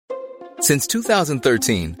Since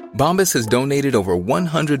 2013, Bombas has donated over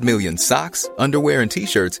 100 million socks, underwear, and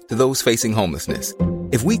T-shirts to those facing homelessness.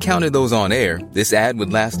 If we counted those on air, this ad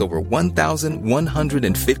would last over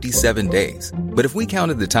 1,157 days. But if we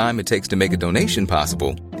counted the time it takes to make a donation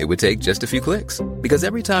possible, it would take just a few clicks. Because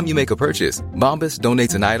every time you make a purchase, Bombas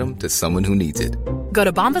donates an item to someone who needs it. Go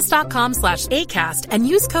to bombas.com/ACAST and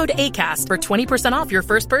use code ACAST for 20% off your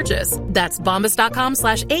first purchase. That's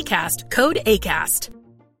bombas.com/ACAST, code ACAST.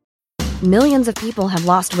 Millions of people have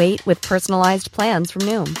lost weight with personalized plans from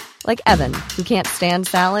Noom. Like Evan, who can't stand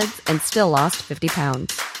salads and still lost 50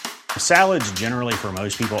 pounds. Salads generally for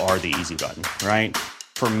most people are the easy button, right?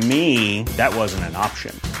 For me, that wasn't an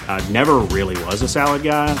option. I never really was a salad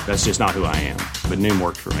guy. That's just not who I am. But Noom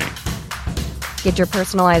worked for me. Get your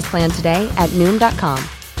personalized plan today at Noom.com.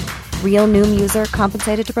 Real Noom user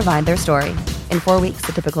compensated to provide their story. In 4 weeks,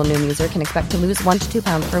 the typical Noom user can expect to lose 1 to 2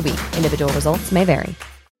 pounds per week. Individual results may vary.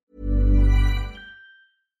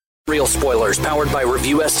 Real spoilers powered by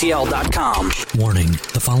ReviewSTL.com. Warning,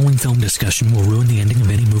 the following film discussion will ruin the ending of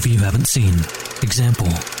any movie you haven't seen. Example,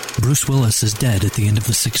 Bruce Willis is dead at the end of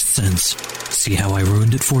The Sixth Sense. See how I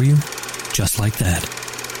ruined it for you? Just like that.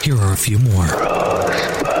 Here are a few more.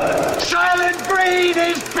 Silent breed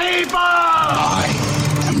is people! I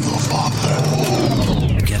am your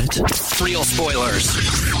father. Get it? Real spoilers.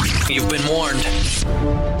 You've been warned.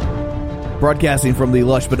 Broadcasting from the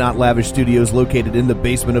lush but not lavish studios located in the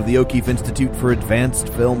basement of the O'Keefe Institute for Advanced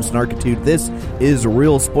Film Snarkitude, this is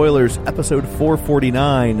Real Spoilers, episode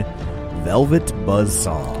 449, Velvet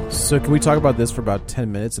Buzzsaw. So can we talk about this for about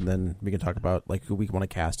 10 minutes and then we can talk about like who we want to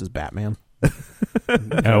cast as Batman?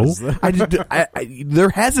 No. There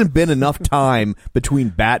hasn't been enough time between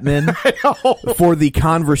Batman for the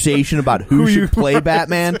conversation about who should play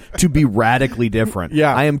Batman to be radically different.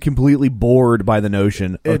 Yeah. I am completely bored by the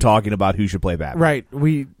notion of talking about who should play Batman. Right.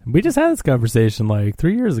 We just had this conversation like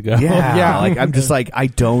 3 years ago. Yeah. Like I'm just like, I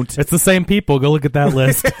don't. It's the same people. Go look at that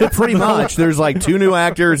list. Pretty much. There's like 2 new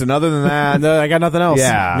actors, and other than that, I got nothing else.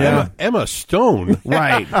 Yeah. Emma Stone.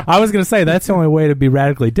 Right. I was going to say that's the only way to be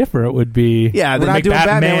radically different would be we're not doing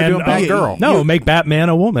Batman, we're doing Batgirl. No, make Batman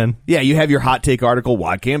a woman. Yeah, you have your hot take article,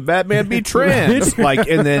 why can't Batman be trans? Like,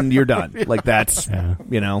 and then you're done. Like, that's,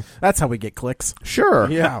 That's how we get clicks. Sure.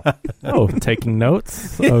 Yeah. Oh, taking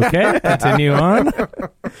notes. Okay, continue on.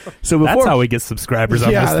 So before, that's how we get subscribers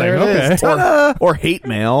on this thing. Okay. Or hate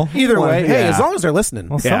mail. Either way. Hey, as long as they're listening.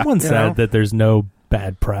 Well, someone said that there's no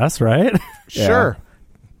bad press, right? Sure.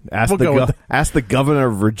 Ask the governor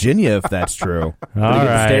of Virginia if that's true. All right.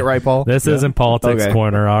 The state right, Paul? This isn't politics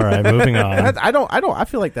corner. All right, moving on. I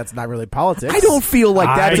feel like that's not really politics. I don't feel like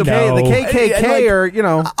that's okay. The KKK or,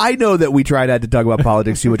 I know that we try not to talk about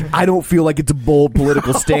politics too much. I don't feel like it's a bold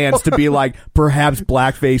political stance to be like, perhaps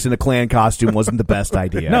blackface in a Klan costume wasn't the best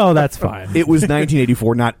idea. No, that's fine. It was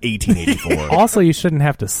 1984, not 1884. Also, you shouldn't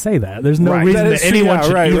have to say that. There's no reason that anyone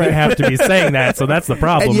should even have to be saying that, so that's the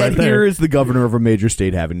problem and yet right there. Here is the governor of a major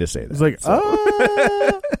state having to say that. It's like,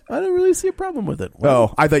 I don't really see a problem with it.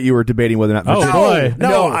 Oh, I thought you were debating whether or not Virginia. Oh, boy.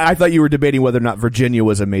 No, I thought you were debating whether or not Virginia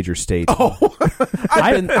was a major state. Oh,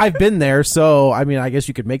 I've been there, so I mean, I guess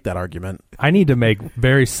you could make that argument. I need to make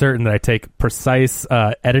very certain that I take precise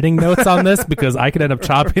editing notes on this because I could end up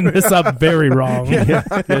chopping this up very wrong.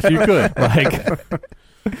 Yes, you could. Like,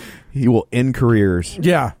 you will end careers.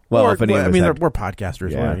 Yeah. Well, we're we're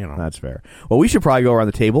podcasters. Yeah, that's fair. Well, we should probably go around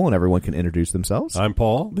the table and everyone can introduce themselves. I'm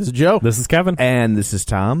Paul. This is Joe. This is Kevin. And this is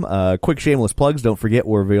Tom. Quick shameless plugs. Don't forget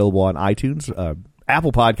we're available on iTunes,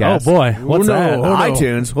 Apple Podcasts. Oh, boy. What's that?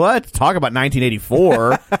 iTunes. What? Talk about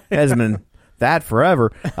 1984. Hasn't been that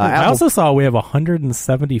forever. I also saw we have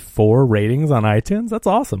 174 ratings on iTunes. That's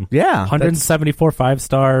awesome. Yeah. 174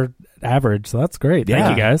 5-star average. So that's great. Thank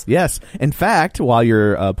you, guys. Yes. In fact, while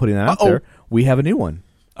you're putting that out there, we have a new one.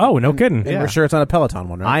 Oh, no kidding. And we're sure it's not a Peloton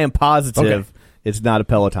one, right? I am positive it's not a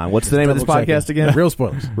Peloton. What's the name of this podcast again? Real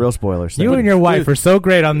Spoilers. Real Spoilers. You and your wife are so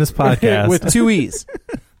great on this podcast. With 2 E's.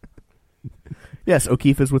 Yes,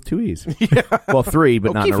 O'Keefe is with 2 E's. Yeah. Well, 3,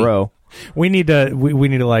 but not in a row. We need to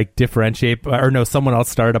like differentiate, or no, someone else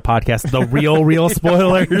started a podcast, The Real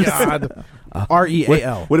Spoilers. God.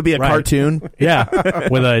 REAL. Would it be a cartoon? Yeah,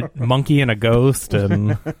 with a monkey and a ghost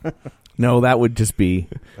and... No, that would just be...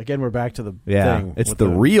 Again, we're back to the thing. It's the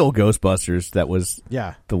real Ghostbusters that was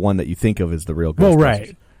the one that you think of as the real Ghostbusters. Well,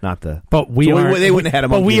 right. Not the... But we so aren't... They wouldn't have had a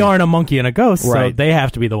monkey. But we aren't a monkey and a ghost, right. So they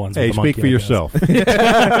have to be the ones with the monkey. Hey, speak for yourself.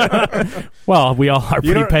 Well, we all are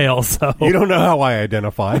pretty pale, so... You don't know how I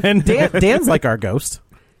identify. And Dan's like our ghost.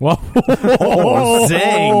 Whoa. Oh,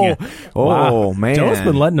 zing. Oh, wow. man. Joe's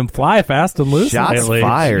been letting him fly fast and loose Shots lately.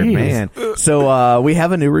 fired, Jeez. man. So we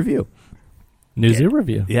have a new review. New Zoo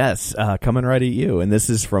review. Yes, coming right at you. And this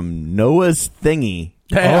is from Noah's Thingy.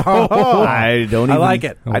 Oh, I like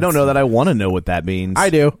it. I don't know that I want to know what that means. I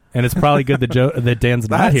do. And it's probably good that Dan's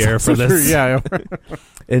not here for this. True, yeah.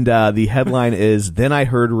 And the headline is, "Then I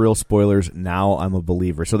heard Real Spoilers, now I'm a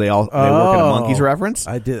believer." So they work in a Monkeys reference?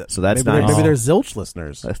 I did. So that's maybe nice. Maybe they're Zilch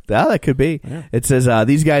listeners. That could be. Yeah. It says,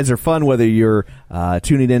 these guys are fun whether you're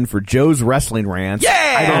tuning in for Joe's Wrestling Rants. Yeah!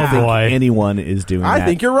 I don't think anyone is doing that. I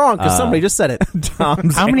think you're wrong, because somebody just said it.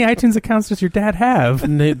 How many iTunes accounts does your dad have?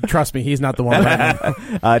 Trust me, he's not the one.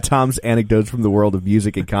 Tom's anecdotes from the world of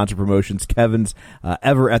music and concert promotions, Kevin's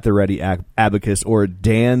ever at the ready abacus, or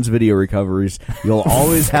Dan's video recoveries. You'll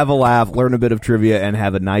always have a laugh, learn a bit of trivia, and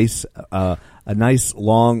have a nice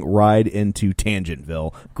long ride into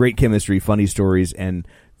Tangentville. Great chemistry, funny stories, and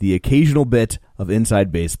the occasional bit of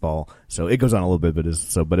inside baseball. So it goes on a little bit, but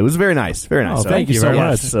it was very nice. Very nice. Oh, thank you so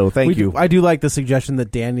much. So thank you. I do like the suggestion that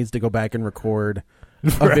Dan needs to go back and record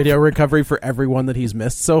a video recovery for everyone that he's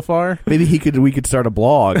missed so far. Maybe we could start a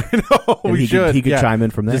blog. We should. He could chime in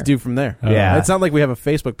from there. Just do from there. Yeah. It's not like we have a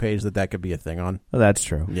Facebook page that could be a thing on. Well, that's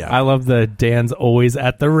true. Yeah. I love the Dan's always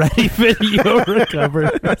at the ready video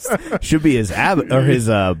recoveries. Should be his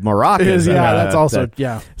maracas. That's also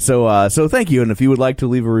yeah. So thank you, and if you would like to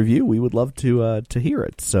leave a review, we would love to hear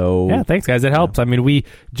it. So yeah, thanks guys. It helps. I mean,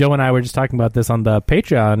 Joe and I were just talking about this on the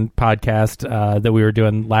Patreon podcast that we were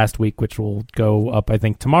doing last week, which will go up I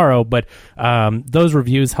think tomorrow, but those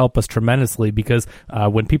reviews help us tremendously because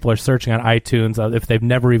when people are searching on iTunes, if they've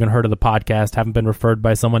never even heard of the podcast, haven't been referred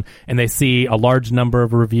by someone, and they see a large number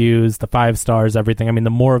of reviews, the 5 stars, everything, I mean, the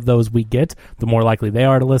more of those we get, the more likely they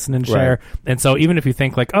are to listen and share. Right. And so even if you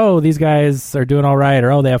think like, oh, these guys are doing all right,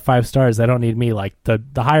 or oh, they have 5 stars, they don't need me, like the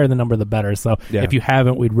higher the number, the better. So if you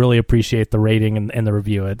haven't, we'd really appreciate the rating and the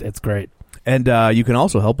review. It's great. And you can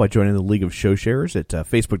also help by joining the League of Show Sharers at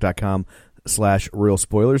facebook.com/Real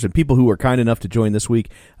Spoilers. And people who are kind enough to join this week,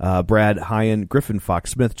 Brad Hyan, Griffin Fox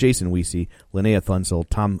Smith, Jason Weesey, Linnea Thunsell,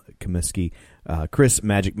 Tom Comiskey, Chris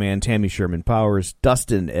Magic Man, Tammy Sherman Powers,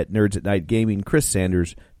 Dustin at Nerds at Night Gaming, Chris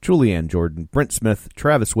Sanders, Julianne Jordan, Brent Smith,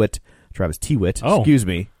 Travis T. Witt, excuse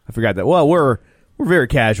me. I forgot that. Well, we're very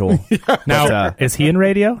casual. Now, is he in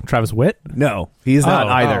radio? Travis Witt? No, he's not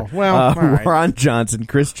either. Well, all right. Ron Johnson,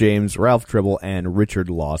 Chris James, Ralph Tribble, and Richard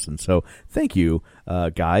Lawson. So thank you,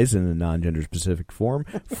 guys, in a non-gender specific form,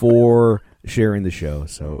 for sharing the show.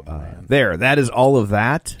 So that is all of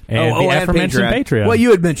that. And the aforementioned Patreon. Well, you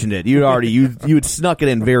had mentioned it. You had snuck it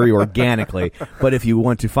in very organically. But if you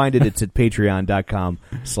want to find it, it's at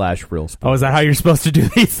patreon.com/Real Spoilers. Oh, is that how you're supposed to do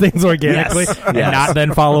these things organically? Yes. And not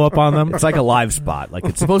then follow up on them? It's like a live spot. Like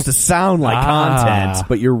it's supposed to sound like content,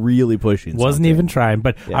 but you're really pushing Wasn't something. even trying.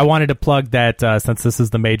 But I wanted to plug that, since this is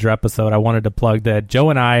the major episode, I wanted to plug that Joe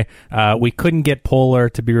and I, we couldn't get Polar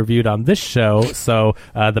to be reviewed on this show. So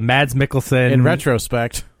the Mads Mikkelsen... In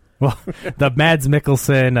retrospect. Well, the Mads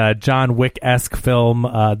Mikkelsen, John Wick-esque film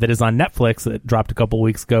that is on Netflix that dropped a couple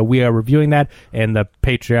weeks ago. We are reviewing that, and the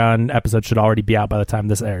Patreon episode should already be out by the time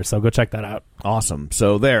this airs. So go check that out. Awesome.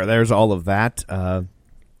 So there's all of that.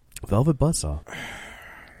 Velvet Buzzsaw.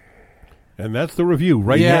 And that's the review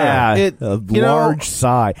right now. there. A large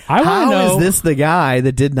sigh. How is this the guy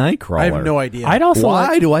that did Nightcrawler? I have no idea.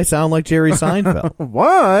 Why do I sound like Jerry Seinfeld?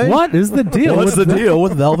 Why? What is the deal? What's the deal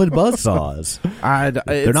with Velvet Buzzsaws?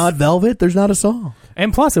 They're not velvet. There's not a saw.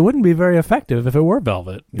 And plus, it wouldn't be very effective if it were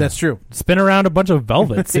velvet. That's true. Spin around a bunch of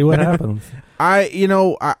velvet, see what happens. I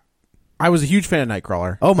was a huge fan of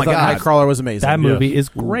Nightcrawler. Oh my God, Nightcrawler was amazing. That movie is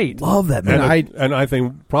great. Love that movie. And I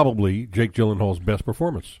think probably Jake Gyllenhaal's best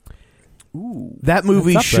performance. Ooh, that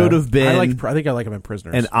movie should have been. I think I like him in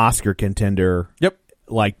Prisoners. An Oscar contender. Yep.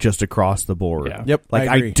 Like just across the board. Yeah. Yep. Like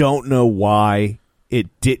I agree. don't know why it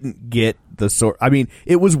didn't get the sort. I mean,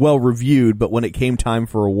 it was well reviewed, but when it came time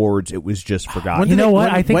for awards, it was just forgotten.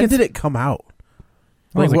 When did it come out?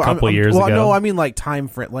 It was a couple years ago. No, I mean like time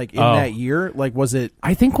frame. Like in that year, like was it?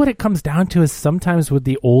 I think what it comes down to is sometimes with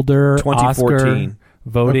the older 2014 Oscar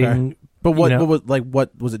voting. Okay. But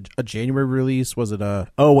what was it? A January release? Was it a?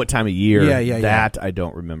 Oh, what time of year? Yeah. That I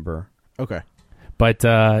don't remember. Okay. But,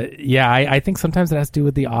 I think sometimes it has to do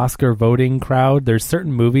with the Oscar voting crowd. There's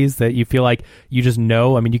certain movies that you feel like you just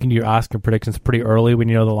know. I mean, you can do your Oscar predictions pretty early when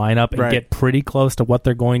you know the lineup and get pretty close to what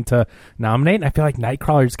they're going to nominate. And I feel like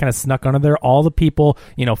Nightcrawler just kind of snuck under there. All the people,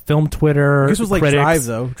 film Twitter, this was like critics, Drive,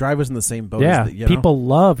 though. Drive was in the same boat. Yeah, as people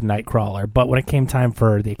love Nightcrawler. But when it came time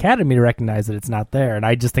for the Academy to recognize it, it's not there. And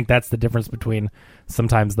I just think that's the difference between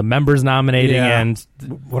sometimes the members nominating and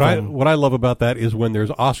what I love about that is when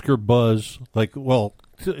there's Oscar buzz,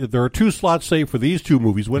 there are 2 slots saved for these 2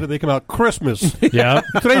 movies. When do they come out? Christmas. Yeah.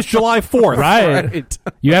 Today's July 4th. Right.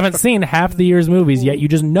 You haven't seen half the year's movies yet. You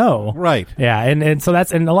just know. Right. Yeah. And so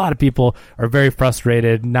and a lot of people are very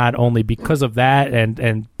frustrated, not only because of that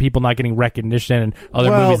and people not getting recognition and other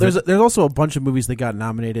movies. There's also a bunch of movies that got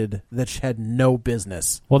nominated that had no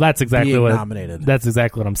business. Well, that's exactly being what nominated. That's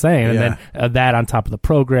exactly what I'm saying. And then that on top of the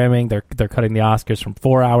programming, they're cutting the Oscars from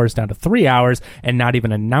 4 hours down to 3 hours and not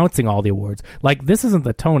even announcing all the awards. Like, this isn't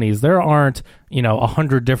the Tonys. There aren't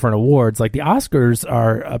 100 different awards. Like, the Oscars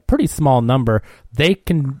are a pretty small number. They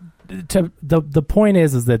can. The point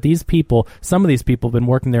is that some of these people have been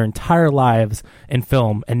working their entire lives in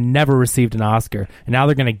film and never received an Oscar, and now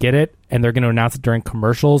they're going to get it, and they're going to announce it during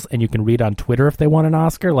commercials, and you can read on Twitter if they won an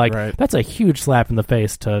Oscar. Like, that's a huge slap in the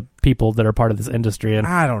face to people that are part of this industry. And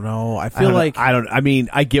I don't know. I feel like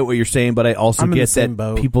I get what you're saying, but I also get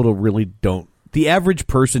that people don't. The average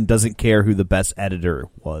person doesn't care who the best editor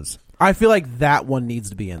was. I feel like that one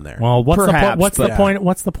needs to be in there. Well, what's the point?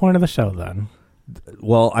 What's the point of the show then?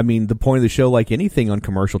 Well, I mean, the point of the show, like anything on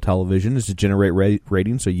commercial television, is to generate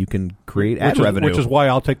ratings so you can create ad revenue. Which is why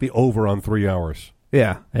I'll take the over on 3 hours.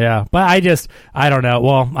 Yeah. But I don't know.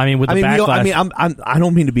 Well, I mean, with the backlash, I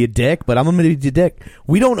don't mean to be a dick, but I'm going to be a dick.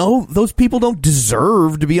 We don't know. Those people don't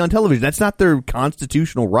deserve to be on television. That's not their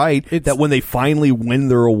constitutional right. That when they finally win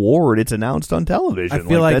their award, it's announced on television. I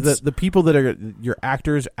feel like the people that are your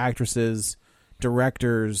actors, actresses,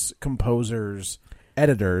 directors, composers,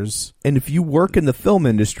 editors. And if you work in the film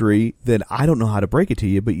industry, then I don't know how to break it to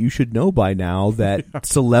you, but you should know by now that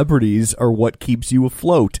celebrities are what keeps you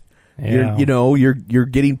afloat. Yeah. You're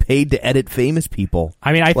getting paid to edit famous people.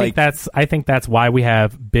 I mean, I think that's why we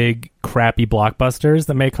have big crappy blockbusters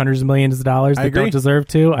that make hundreds of millions of dollars that don't deserve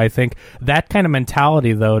to. I think that kind of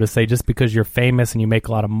mentality, though, to say just because you're famous and you make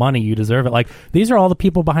a lot of money, you deserve it. Like, these are all the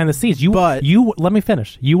people behind the scenes. Let me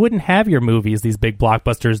finish. You wouldn't have your movies, these big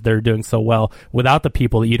blockbusters that are doing so well, without the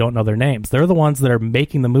people that you don't know their names. They're the ones that are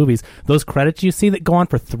making the movies. Those credits you see that go on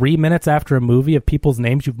for 3 minutes after a movie of people's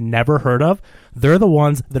names you've never heard of, they're the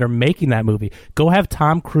ones that are making that movie. Go have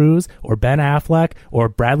Tom Cruise or Ben Affleck or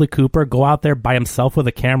Bradley Cooper go out there by himself with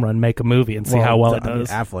a camera and make a movie and see how well it does.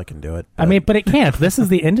 Affleck can do it. But it can't. This is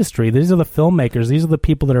the industry. These are the filmmakers. These are the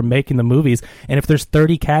people that are making the movies. And if there's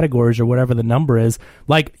 30 categories or whatever the number is,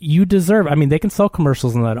 like, you deserve. I mean, they can sell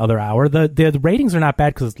commercials in that other hour. The ratings are not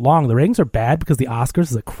bad because it's long. The ratings are bad because the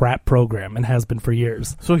Oscars is a crap program and has been for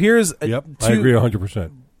years. So here's I agree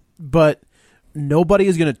 100%. But nobody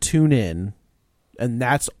is going to tune in, and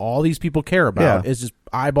that's all these people care about is just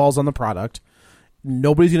eyeballs on the product.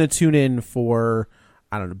 Nobody's going to tune in for,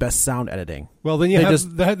 I don't know, best sound editing. Well, then you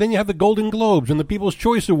have the Golden Globes and the People's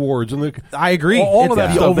Choice Awards and the. I agree. All of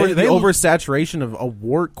that stuff. The oversaturation of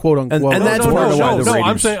award, quote unquote. And that's part of why the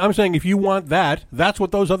ratings. I'm saying if you want that, that's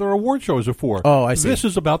what those other award shows are for. Oh, I see. This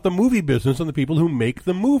is about the movie business and the people who make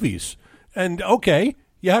the movies. And okay,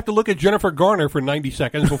 you have to look at Jennifer Garner for 90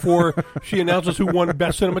 seconds before she announces who won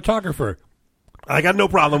Best Cinematographer. I got no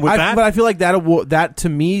problem with that. But I feel like that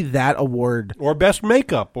award or best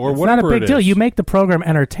makeup or whatever. It's not a big deal. You make the program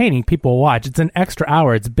entertaining. People watch. It's an extra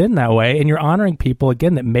hour. It's been that way, and you're honoring people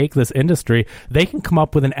again that make this industry. They can come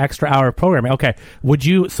up with an extra hour of programming. Okay,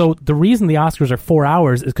 so the reason the Oscars are 4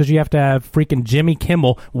 hours is because you have to have freaking Jimmy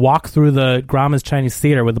Kimmel walk through the Grauman's Chinese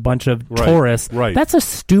Theater with a bunch of tourists. Right. That's a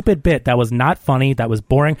stupid bit. That was not funny. That was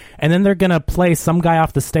boring. And then they're gonna play some guy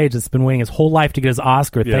off the stage that's been waiting his whole life to get his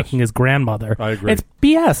Oscar, thanking his grandmother. I agree. It's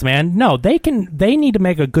BS, man. No, they need to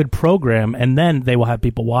make a good program, and then they will have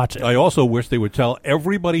people watch it. I also wish they would tell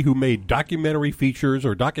everybody who made documentary features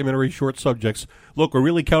or documentary short subjects, look, we're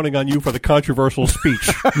really counting on you for the controversial speech.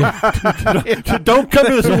 Don't come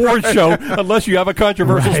to this award show unless you have a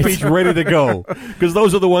controversial speech ready to go, because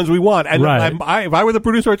those are the ones we want. And if I were the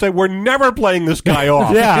producer, I'd say, we're never playing this guy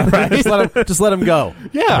off. just let him go.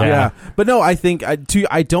 Yeah. But no, I think I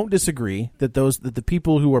don't disagree that the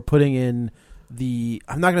people who are putting in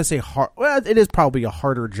I'm not going to say hard. Well, it is probably a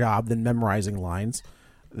harder job than memorizing lines.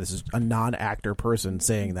 This is a non-actor person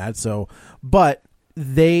saying that. So, but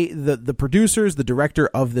the producers, the director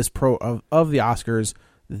of this of the Oscars,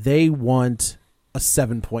 they want a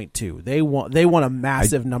 7.2. They want a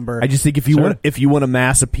massive number. I just think if you want a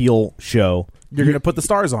mass appeal show, you're going to put the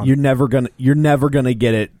stars on. You're never gonna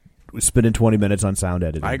get it spending 20 minutes on sound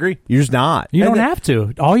editing. I agree. You're just not. You don't have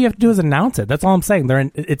to. All you have to do is announce it. That's all I'm saying.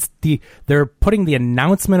 They're putting the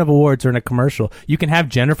announcement of awards in a commercial. You can have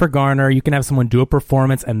Jennifer Garner. You can have someone do a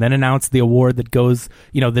performance and then announce the award that goes,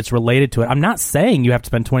 that's related to it. I'm not saying you have to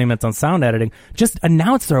spend 20 minutes on sound editing. Just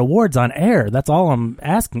announce their awards on air. That's all I'm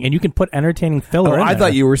asking. And you can put entertaining filler in I there.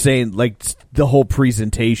 thought you were saying like the whole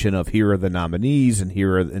presentation of here are the nominees and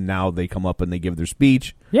and now they come up and they give their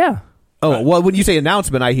speech. Yeah. Oh, well, when you say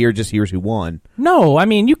announcement, I hear just here's who won. No, I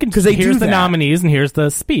mean, you can, because here's the that. nominees and here's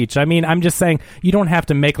the speech. I mean, I'm just saying you don't have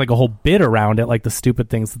to make like a whole bit around it, like the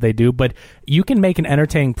stupid things that they do, but you can make an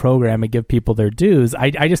entertaining program and give people their dues.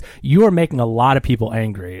 You are making a lot of people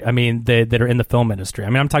angry. I mean, that are in the film industry. I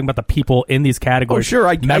mean, I'm talking about the people in these categories. Oh,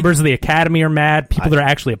 sure. Members of the Academy are mad. People that are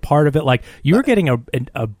actually a part of it. Like, you're getting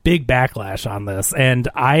a big backlash on this. And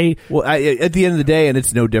at the end of the day, and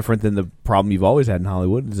it's no different than the problem you've always had in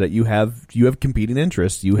Hollywood, is that you have competing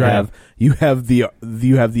interests. You have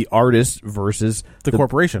the artist versus the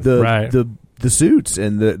corporation, the suits,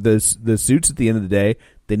 and the suits. At the end of the day,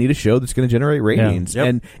 they need a show that's going to generate ratings. Yeah.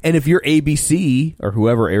 Yep. And if you're ABC or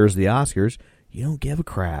whoever airs the Oscars, you don't give a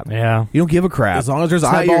crap. Yeah, you don't give a crap as long as there's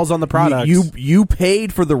eyeballs on the product. You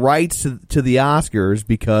paid for the rights to the Oscars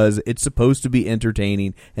because it's supposed to be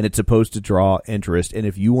entertaining and it's supposed to draw interest. And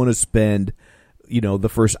if you want to spend the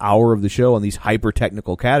first hour of the show on these hyper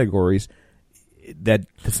technical categories,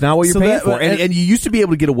 that's not what you're paying for. And you used to be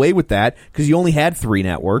able to get away with that because you only had 3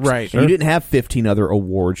 networks. Right. Sure. You didn't have 15 other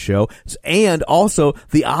award shows. And also,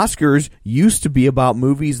 the Oscars used to be about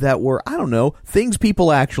movies that were, I don't know, things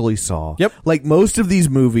people actually saw. Yep. Like most of these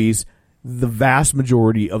movies, the vast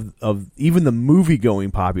majority of even the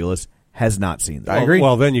movie-going populace has not seen them. I agree.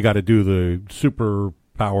 Well, then you got to do the super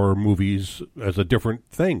power movies as a different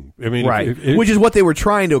thing. I mean, right, which is what they were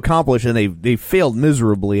trying to accomplish, and they failed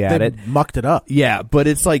miserably at it. Mucked it up. Yeah, but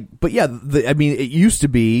it's like, I mean, it used to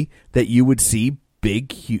be that you would see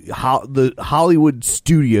the Hollywood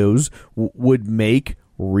studios would make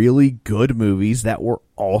really good movies that were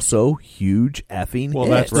also huge effing well,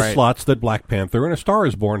 hits. that's the slots that Black Panther and A Star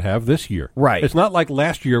is Born have this year. Right. It's not like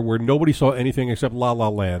last year where nobody saw anything except La La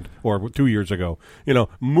Land, or 2 years ago.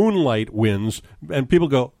 Moonlight wins, and people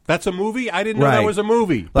go, that's a movie? I didn't know that was a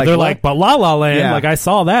movie. But La La Land, I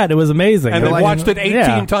saw that. It was amazing. And they've watched it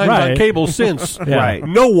 18 times on cable since. Right.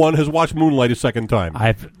 No one has watched Moonlight a second time.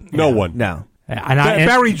 No one. No.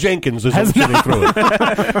 Barry Jenkins is sitting through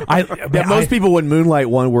it. Most people, when Moonlight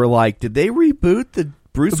won, were like, did they reboot the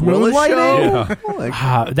Bruce Willis show?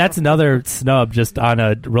 Yeah. That's another snub just on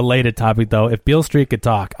a related topic, though. If Beale Street Could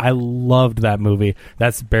Talk, I loved that movie.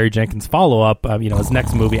 That's Barry Jenkins' follow-up, his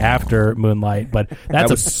next movie after Moonlight. But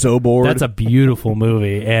that's so bored. That's a beautiful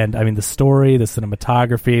movie. And, I mean, the story, the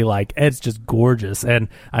cinematography, it's just gorgeous. And,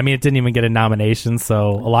 I mean, it didn't even get a nomination, so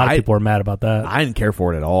a lot of people were mad about that. I didn't care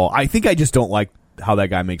for it at all. I think I just don't like how that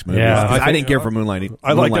guy makes movies. Yeah. I didn't care for Moonlight.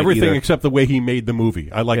 I liked everything either. except the way he made the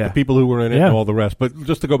movie. I liked the people who were in it and all the rest. But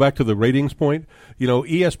just to go back to the ratings point,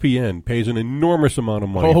 ESPN pays an enormous amount of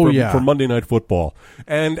money for Monday Night Football.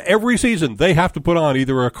 And every season they have to put on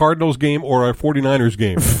either a Cardinals game or a 49ers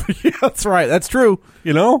game. Yeah, that's right. That's true.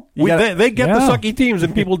 They get the sucky teams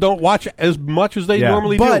and people don't watch as much as they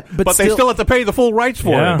normally do. But they still have to pay the full rights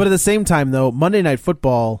for it. But at the same time, though, Monday Night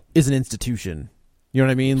Football is an institution. You know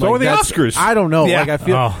what I mean? So are the Oscars. I don't know. Yeah. I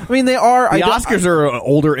feel. I mean, they are. The Oscars are an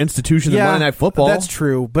older institution than Monday Night Football. That's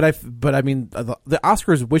true. But I mean, the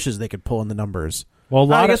Oscars wishes they could pull in the numbers.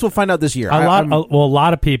 Well, I guess we'll find out this year. A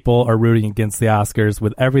lot of people are rooting against the Oscars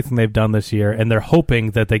with everything they've done this year, and they're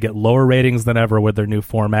hoping that they get lower ratings than ever with their new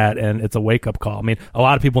format, and it's a wake-up call. I mean, a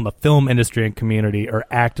lot of people in the film industry and community are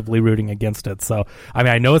actively rooting against it. So, I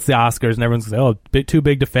mean, I know it's the Oscars, and everyone's going to say, too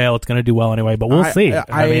big to fail. It's going to do well anyway, but we'll see.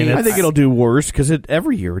 I think it'll do worse because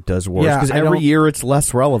every year it does worse because every year it's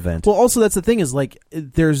less relevant. Well, also, that's the thing is,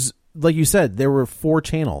 there's... Like you said, there were 4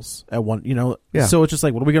 channels at one, so it's just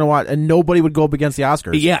like, what are we going to watch? And nobody would go up against the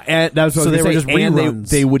Oscars. Yeah, and that's what so they were say. just reruns.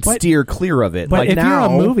 They would steer clear of it. But if you're a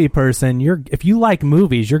movie person, if you like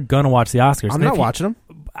movies, you're going to watch the Oscars. I'm not watching them.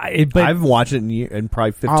 I've watched it in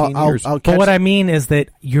probably 15 years. But what I mean is that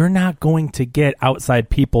you're not going to get outside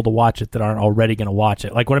people to watch it that aren't already going to watch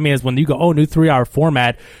it. Like, what I mean is when you go, new 3-hour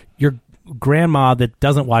format, your grandma that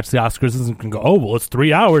doesn't watch the Oscars isn't going to go, well, it's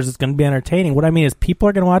 3 hours, it's going to be entertaining. What I mean is people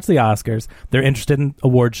are going to watch the Oscars. They're interested in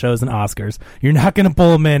award shows and Oscars. You're not going to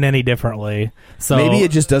pull them in any differently. So maybe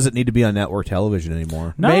it just doesn't need to be on network television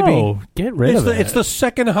anymore. No, maybe get rid of it. It's the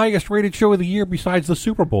second highest rated show of the year besides the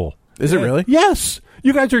Super Bowl. Is it really? Yes.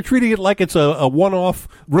 You guys are treating it like it's a one-off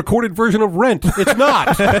recorded version of Rent. It's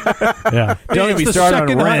not. Yeah. Don't get me started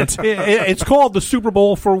on Rent. It's called the Super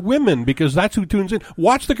Bowl for women because that's who tunes in.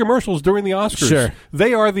 Watch the commercials during the Oscars. Sure.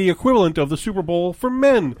 They are the equivalent of the Super Bowl for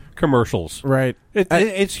men commercials. Right.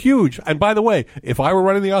 It's huge. And by the way, if I were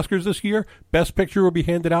running the Oscars this year, Best Picture would be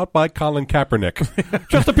handed out by Colin Kaepernick.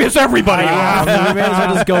 Just to piss everybody off. We may as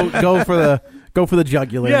well just go for the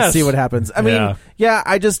jugular and see what happens. I mean,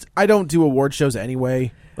 I don't do award shows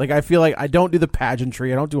anyway. Like, I feel like I don't do the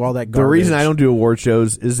pageantry. I don't do all that garbage. The reason I don't do award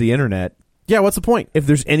shows is the internet. Yeah, what's the point? If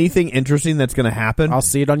there's anything interesting that's going to happen, I'll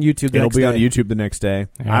see it on YouTube. It'll be on YouTube the next day.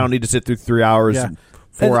 Yeah. I don't need to sit through 3 hours,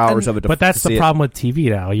 4 hours of it. But that's the problem with TV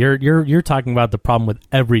now. You're talking about the problem with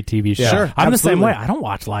every TV show. Yeah. Sure, I'm absolutely. the same way. I don't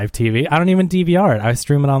watch live TV. I don't even DVR it. I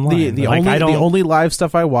stream it online. The only live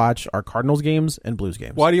stuff I watch are Cardinals games and Blues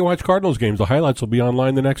games. Why do you watch Cardinals games? The highlights will be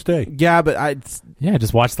online the next day. Yeah, but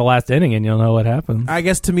just watch the last inning and you'll know what happens. I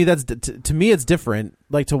guess to me to me it's different.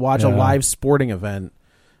 Like to watch a live sporting event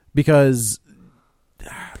because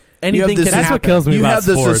anything can that's happen. what kills me you about have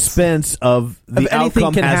the sports. suspense of the anything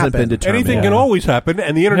outcome can hasn't happen. been determined. Anything can always happen,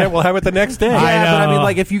 and the internet will have it the next day. Yeah, but I mean,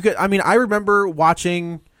 like if you could, I mean, I remember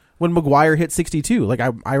watching when McGuire hit 62. Like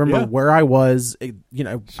I remember where I was. You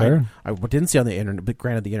know, sure. I didn't see on the internet, but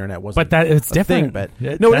granted, the internet wasn't. But that it's different. Thing,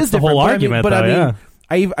 but no, it is the different. whole argument. But though,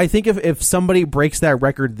 I mean, I think if somebody breaks that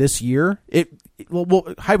record this year,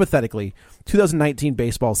 well, hypothetically, 2019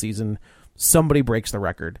 baseball season, somebody breaks the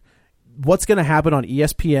record. What's going to happen on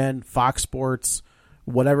ESPN, Fox Sports,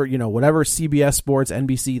 whatever CBS Sports,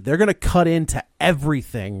 NBC? They're going to cut into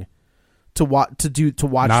everything to watch.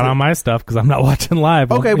 Not on my stuff because I'm not watching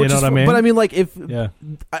live. Okay, you know what I mean? But I mean, like if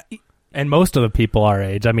and most of the people our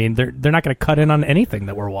age, I mean, they're not going to cut in on anything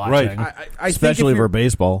that we're watching, right? Especially for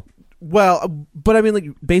baseball. Well, but I mean, like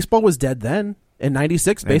baseball was dead then. In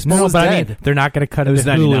 96, baseball was dead. I mean, they're not going to cut into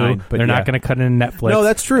Hulu. They're not going to cut into Netflix. No,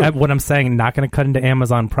 that's true. What I'm saying, not going to cut into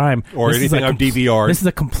Amazon Prime. Or anything on DVR. This is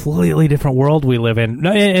a completely different world we live in.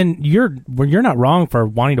 No, and you're not wrong for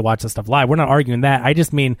wanting to watch this stuff live. We're not arguing that. I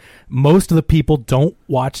just mean most of the people don't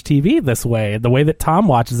watch TV this way. The way that Tom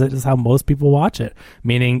watches it is how most people watch it.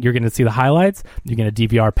 Meaning you're going to see the highlights. You're going to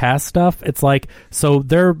DVR past stuff. It's like, so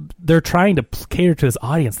they're trying to cater to this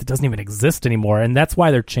audience that doesn't even exist anymore. And that's why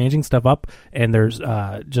they're changing stuff up and there's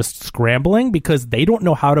just scrambling because they don't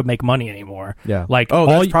know how to make money anymore. Yeah. Like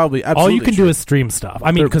that's probably all you can true. do is stream stuff.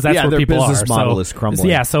 I mean, because that's where people are. Their business model is crumbling.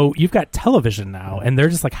 Yeah, so you've got television now, and they're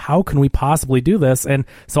just like, how can we possibly do this? And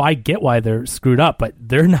so I get why they're screwed up, but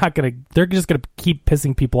they're just gonna keep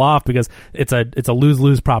pissing people off because it's a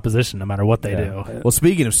lose-lose proposition no matter what they do. Well,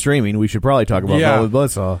 speaking of streaming, we should probably talk about Velvet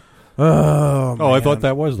Buzzsaw. Oh, I thought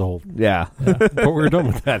that was the whole. Yeah, but we're done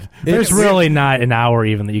with that. There's really not an hour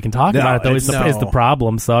even that you can talk about it, though. Is the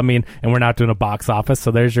problem. So I mean, and we're not doing a box office, so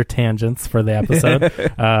there's your tangents for the episode.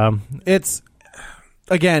 It's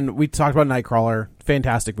again, we talked about Nightcrawler,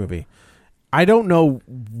 fantastic movie. I don't know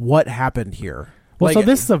what happened here. Well, so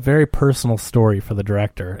this is a very personal story for the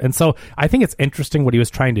director. And so I think it's interesting what he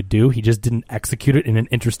was trying to do. He just didn't execute it in an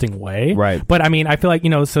interesting way. Right. But I mean, I feel like,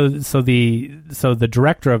 so the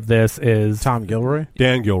director of this is Tom Gilroy?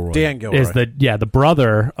 Dan Gilroy. Is the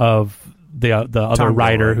brother of the other Tom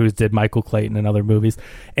writer Gilroy. who did Michael Clayton and other movies.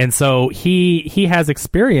 And so he has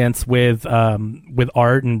experience with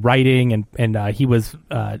art and writing and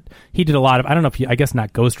he did a lot of, I don't know if I guess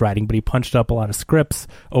not ghostwriting, but he punched up a lot of scripts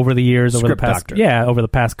over the years, over the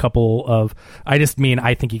past couple of, I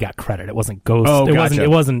think he got credit. It wasn't ghost. Oh, It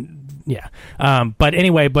wasn't yeah. But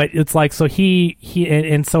anyway, but it's like, so he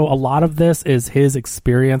and so a lot of this is his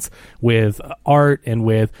experience with art and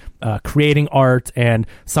with creating art and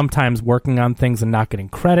sometimes working on things and not getting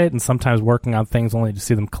credit and sometimes working on things only to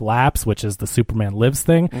see them collapse, which is the Superman Lives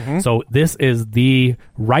thing. Mm-hmm. So this is the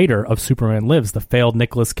writer of Superman Lives, the failed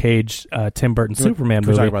Nicolas Cage, Tim Burton Superman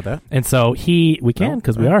movie. Can we talk about that? And so we can,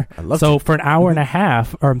 because we are. So for an hour and a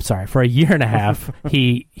half, or I'm sorry, for a year and a half,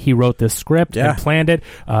 he wrote this script and planned it.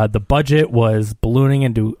 The budget was ballooning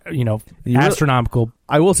into, astronomical.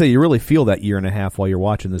 I will say you really feel that year and a half while you're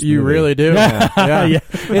watching this movie. You really do. Yeah.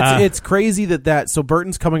 Yeah. It's crazy that so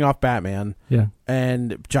Burton's coming off Batman. Yeah.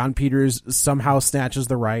 And John Peters somehow snatches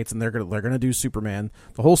the rights and they're gonna do Superman.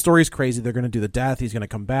 The whole story is crazy. They're gonna do the death. He's gonna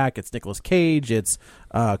come back. It's Nicolas Cage. It's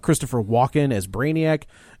Christopher Walken as Brainiac.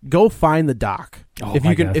 Go find the doc.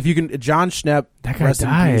 If you can John Schnepp, that guy rest in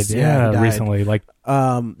died. peace. Yeah, he died. recently. Like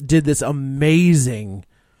did this amazing.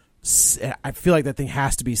 I feel like that thing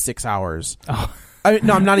has to be 6 hours. Oh.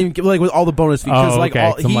 No, I'm not even like with all the bonus features. Okay.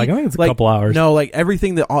 All, So I'm like, I think it's a couple hours. No, like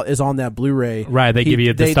everything that is on that Blu-ray. Right, they give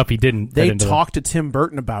you the stuff he didn't. They talked to Tim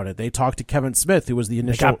Burton about it. They talked to Kevin Smith, who was the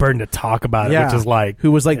initial. They got Burton to talk about it, which is like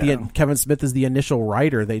who was like Kevin Smith is the initial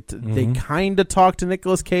writer. They kind of talked to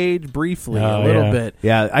Nicolas Cage briefly a little bit.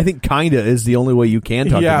 Yeah, I think kinda is the only way you can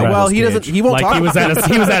talk. Yeah, to well, Nicolas he Cage. doesn't. He won't like talk. he was at a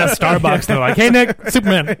Starbucks. They're like, "Hey, Nick,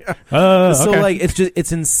 Superman." So okay. like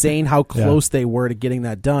it's insane how close they were to getting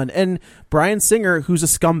that done. And Bryan Singer, who's a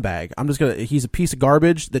scumbag, he's a piece of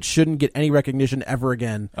garbage that shouldn't get any recognition ever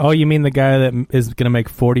again. Oh, you mean the guy that is going to make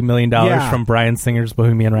 $40 million from Bryan Singer's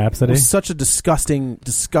Bohemian Rhapsody? Such a disgusting, and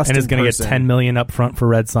is going to get $10 million up front for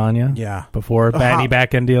Red Sonja. Yeah, before any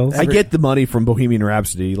back end deals. I get the money from Bohemian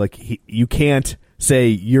Rhapsody. Like you can't say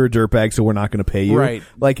you're a dirtbag, so we're not going to pay you. Right?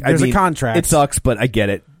 Like there's a contract. It sucks, but I get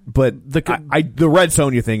it. But the Red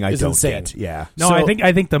Sonja thing, I don't insane. get. Yeah. No,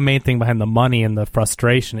 I think the main thing behind the money and the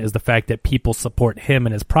frustration is the fact that people support him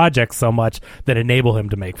and his projects so much that enable him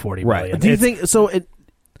to make $40 million. Do you think so?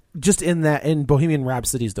 Just in Bohemian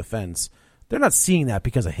Rhapsody's defense, they're not seeing that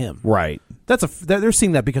because of him. Right. They're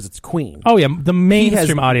seeing that because it's Queen. Oh yeah, the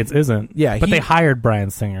mainstream audience isn't. Yeah, but they hired Bryan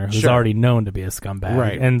Singer, who's already known to be a scumbag.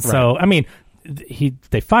 Right. And so I mean,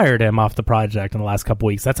 they fired him off the project in the last couple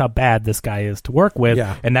weeks. That's how bad this guy is to work with.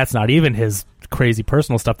 Yeah. And that's not even his crazy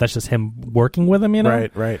personal stuff. That's just him working with him. You know.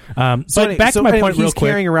 Right. But back to my point, real he's quick.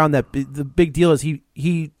 carrying around that. The big deal is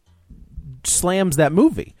he slams that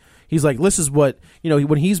movie. He's like, this is what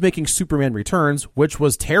when he's making Superman Returns, which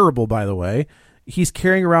was terrible, by the way. He's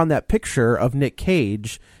carrying around that picture of Nick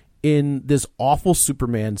Cage in this awful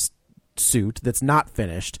Superman suit that's not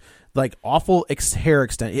finished, like awful hair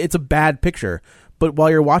extent. It's a bad picture. But while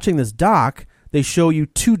you're watching this doc, they show you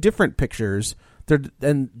two different pictures.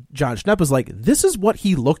 And John Schnepp is like, this is what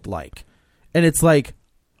he looked like. And it's like,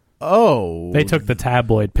 oh. They took the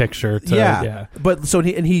tabloid picture to yeah. But so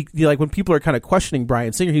he like when people are kind of questioning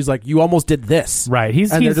Bryan Singer, he's like, you almost did this. Right.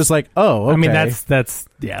 They're just like, oh, okay. I mean, that's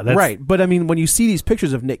right. But I mean, when you see these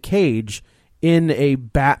pictures of Nick Cage in a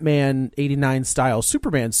Batman 89 style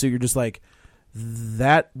Superman suit, you're just like,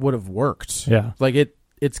 that would have worked. Yeah. Like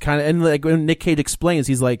it's kind of, and like when Nick Cage explains,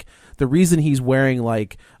 he's like, the reason he's wearing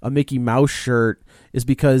like a Mickey Mouse shirt is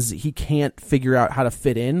because he can't figure out how to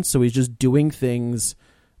fit in. So he's just doing things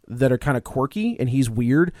that are kind of quirky and he's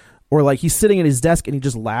weird. Or like he's sitting at his desk and he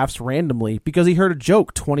just laughs randomly because he heard a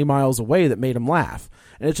joke 20 miles away that made him laugh.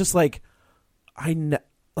 And it's just like,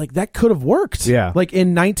 like that could have worked. Yeah. Like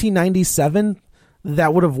in 1997,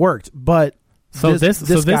 that would have worked. But So this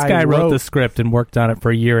guy wrote the script and worked on it for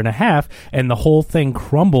a year and a half, and the whole thing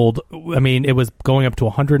crumbled. I mean, it was going up to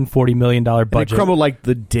 $140 million budget. And it crumbled like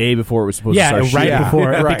the day before it was supposed to start right shooting. before,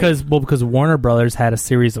 Right. because Warner Brothers had a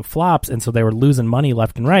series of flops, and so they were losing money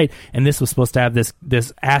left and right. And this was supposed to have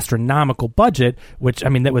this astronomical budget, which I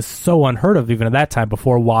mean that was so unheard of even at that time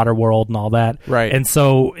before Waterworld and all that. Right. And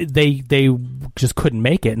so they just couldn't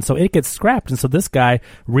make it, and so it gets scrapped. And so this guy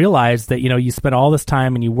realized that you spend all this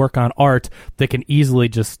time and you work on art that can easily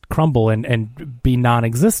just crumble and be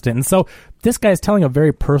non-existent. And so this guy's telling a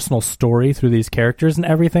very personal story through these characters and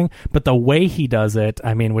everything, but the way he does it,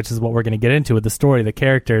 I mean, which is what we're going to get into with the story, the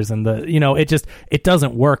characters, and it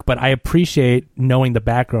doesn't work. But I appreciate knowing the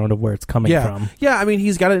background of where it's coming from. Yeah, I mean,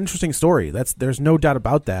 he's got an interesting story. There's no doubt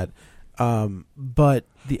about that. But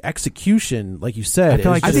the execution, like you said, I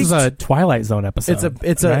feel like this is a Twilight Zone episode.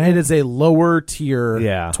 It is a lower tier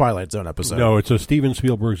Yeah. Twilight Zone episode. No, it's a Steven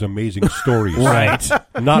Spielberg's Amazing Stories. Right.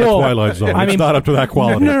 Not a Twilight Zone. I mean, it's not up to that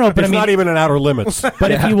quality. No, but it's I mean, not even an Outer Limits.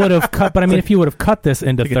 But if he would have cut, if he would have cut this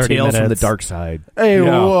into Like 30 a Tales minutes, from the Dark Side. Hey,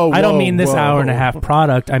 Yeah. whoa, I don't mean this whoa. hour and a half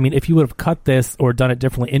product. I mean, if you would have cut this or done it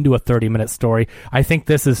differently into a 30-minute story, I think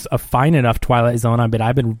this is a fine enough Twilight Zone. I mean,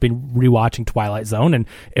 I've been rewatching Twilight Zone, and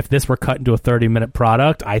if this were cut into a 30-minute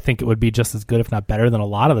product, I think it would be just as good, if not better, than a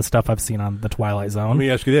lot of the stuff I've seen on the Twilight Zone. Let me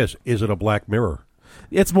ask you this. Is it a Black Mirror?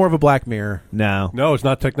 It's more of a Black Mirror. No. No, it's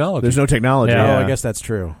not technology. There's no technology. Yeah. Oh, I guess that's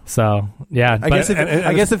true. So, yeah. I guess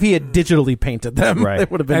if he had digitally painted them, Right.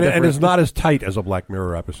 it would have been and different. it's not as tight as a Black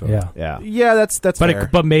Mirror episode. Yeah. Yeah. Yeah, that's fair.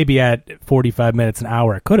 But maybe at 45 minutes an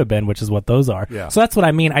hour it could have been, which is what those are. Yeah. So that's what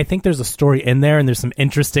I mean. I think there's a story in there, and there's some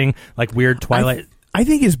interesting, like, weird Twilight. I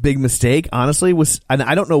think his big mistake, honestly, was, and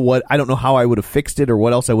I don't know how I would have fixed it or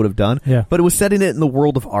what else I would have done. Yeah. But it was setting it in the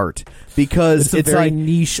world of art because it's a very like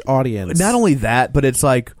niche audience. Not only that, but it's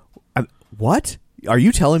like, what? Are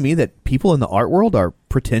you telling me that people in the art world are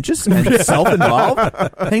pretentious and self-involved?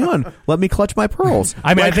 Hang on, let me clutch my pearls.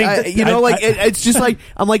 I mean, like, I think it's just like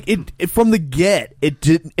I'm like it from the get.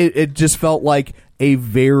 It just felt like a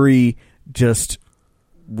very just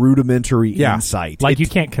rudimentary insight. Like, you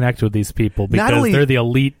can't connect with these people because only- they're the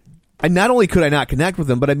elite not only could I not connect with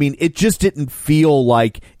him, but I mean, it just didn't feel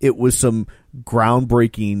like it was some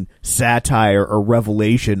groundbreaking satire or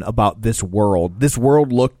revelation about this world. This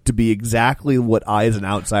world looked to be exactly what I, as an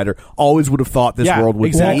outsider, always would have thought this world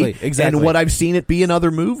would be. Exactly. And what I've seen it be in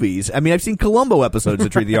other movies. I mean, I've seen Columbo episodes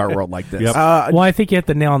that treat the art world like this. Yep. Well, I think you hit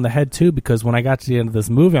the nail on the head, too, because when I got to the end of this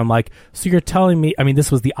movie, I'm like, so you're telling me, I mean,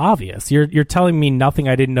 this was the obvious. You're telling me nothing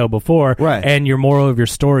I didn't know before, right? And your moral of your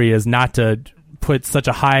story is not to put such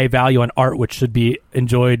a high value on art, which should be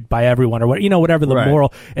enjoyed by everyone, or what, whatever the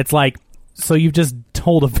moral. It's like, so you've just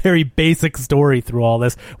told a very basic story through all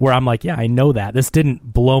this, where I'm like, yeah, I know that. This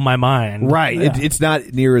didn't blow my mind, right? Yeah. It's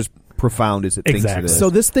not near as profound as it thinks it is. So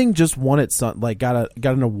this thing just won at got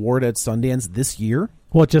an award at Sundance this year.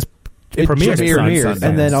 Well, it premiered,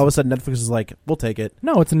 and then all of a sudden Netflix is like, we'll take it.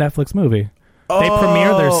 No, it's a Netflix movie. They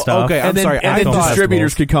premiere their stuff. Okay, and then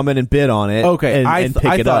distributors could come in and bid on it. Okay, and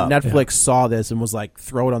pick it up. Netflix saw this and was like,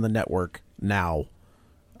 throw it on the network now.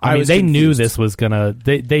 I mean, they knew this was gonna.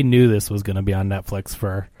 They knew this was gonna be on Netflix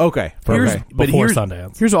for before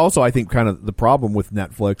Sundance. Here's also, I think, kind of the problem with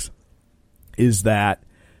Netflix is that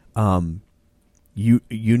you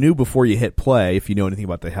knew before you hit play, if you know anything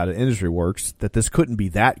about how the industry works, that this couldn't be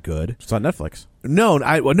that good. It's on Netflix. No,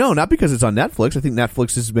 not because it's on Netflix. I think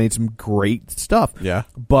Netflix has made some great stuff. Yeah,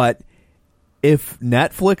 but if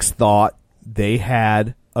Netflix thought they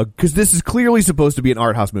had because this is clearly supposed to be an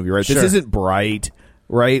art house movie, right? Sure. This isn't Bright.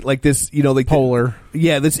 Right, like this, like Polar.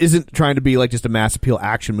 This isn't trying to be like just a mass appeal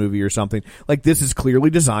action movie or something. Like, this is clearly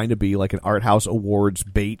designed to be like an art house awards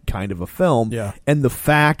bait kind of a film. Yeah. And the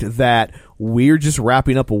fact that we're just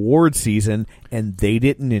wrapping up award season and they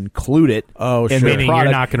didn't include it. Oh, in sure. their Meaning product,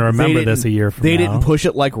 you're not going to remember this a year from now. They didn't push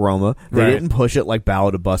it like Roma. They Right. didn't push it like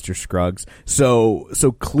Ballad of Buster Scruggs. So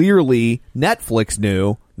clearly Netflix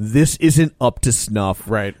knew this isn't up to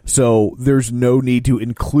snuff. Right. So there's no need to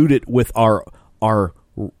include it with our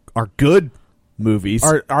good movies,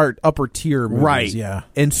 our upper tier movies, right? Yeah,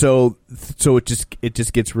 and so it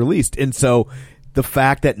just gets released, and so the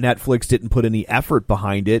fact that Netflix didn't put any effort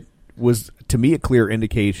behind it was, to me, a clear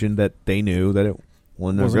indication that they knew that it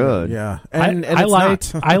wasn't good. Yeah, and I like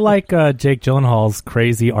Jake Gyllenhaal's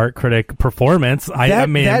crazy art critic performance. I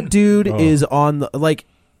mean, that dude is on the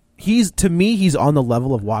he's on the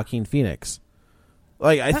level of Joaquin Phoenix.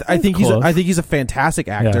 Like I think he's a fantastic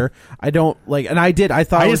actor. Yeah. I don't like, and I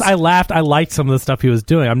laughed. I liked some of the stuff he was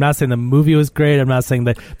doing. I'm not saying the movie was great. I'm not saying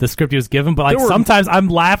that the script he was given, but sometimes I'm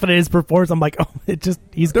laughing at his performance. I'm like, oh, he's there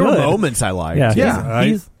good. There were moments I liked.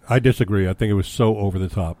 Yeah. I disagree. I think it was so over the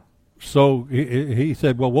top. So he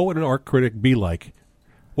said, well, what would an art critic be like?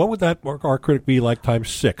 What would that art critic be like times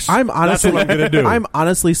 6? That's what I'm going to do. I'm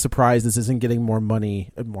honestly surprised this isn't getting more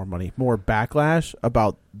backlash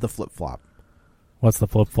about the flip flop. What's the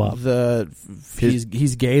flip flop?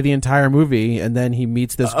 He's gay the entire movie, and then he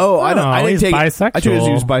meets this. I didn't take bisexual. I told you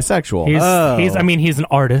he was bisexual. He's an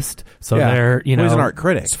artist, so they're he's an art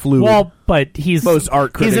critic. It's fluid. Well, but most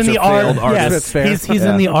art critics he's in the art. Yes, he's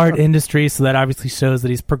in the art industry, so that obviously shows that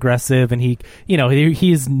he's progressive, and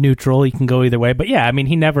he's neutral. He can go either way. But yeah, I mean,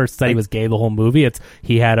 he never said he was gay the whole movie.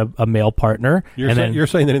 He had a male partner. You're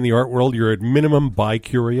saying that in the art world, you're at minimum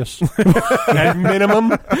bi-curious. At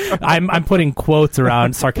minimum, I'm putting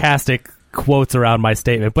sarcastic quotes around my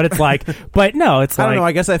statement, but it's like, I don't know.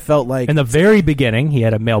 I guess I felt like in the very beginning he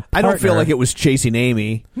had a male partner. I don't feel like it was Chasing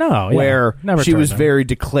Amy. No, where she was very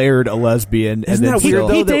declared a lesbian. Isn't and that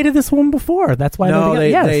weird? He dated this woman before. That's why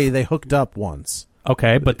they hooked up once.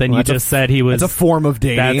 Okay, but then you just said he was. It's a form of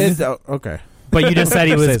dating. Okay, but you just said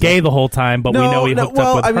he was gay the whole time. But we know he hooked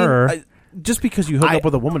up with her. Just because you hook up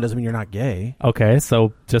with a woman doesn't mean you're not gay. Okay,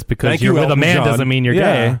 so just because you're with a man doesn't mean you're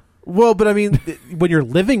gay. Well, but I mean, when you're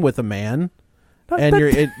living with a man,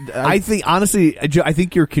 and I think honestly, I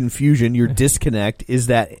think your confusion, your disconnect, is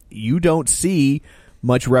that you don't see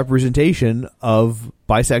much representation of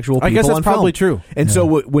bisexual people. I guess that's on probably film. true. And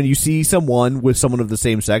so when you see someone with someone of the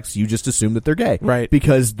same sex, you just assume that they're gay, right?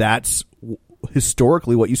 Because that's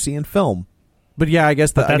historically what you see in film. But yeah, I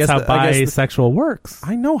guess that's how bisexual works.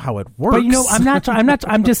 I know how it works. But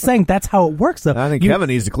I'm just saying that's how it works. Though. I think Kevin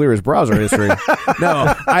needs to clear his browser history.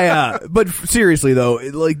 But seriously though,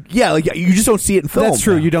 you just don't see it in film. That's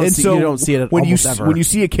true. You don't see it when ever. When you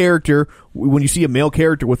see a character, when you see a male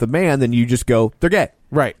character with a man, then you just go, they're gay.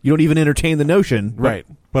 Right. You don't even entertain the notion. Right.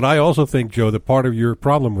 But I also think, Joe, that part of your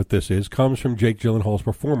problem with this comes from Jake Gyllenhaal's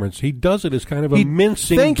performance. He does it as kind of a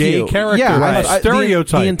mincing gay character, yeah,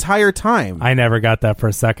 stereotype. The entire time. I never got that for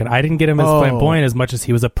a second. I didn't get him as flamboyant as much as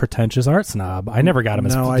he was a pretentious art snob. I never got him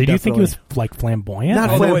as. Did you think he was like flamboyant? Not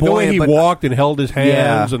flamboyant. The way he walked and held his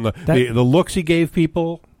hands and the looks he gave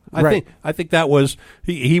people. I think that was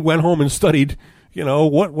he went home and studied.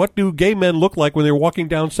 What do gay men look like when they're walking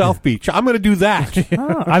down South Beach? I'm going to do that.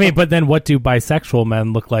 I mean, but then what do bisexual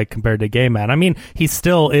men look like compared to gay men? I mean, he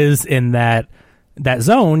still is in that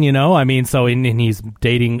zone, I mean, so and he's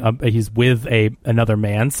dating, he's with another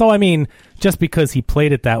man. So I mean, just because he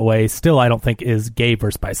played it that way, still I don't think is gay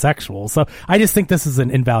versus bisexual. So I just think this is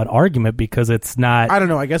an invalid argument because it's not. I don't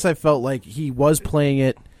know. I guess I felt like he was playing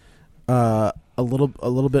it a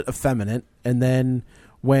little bit effeminate, and then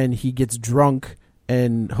when he gets drunk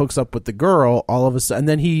and hooks up with the girl, all of a sudden, and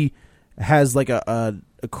then he has like a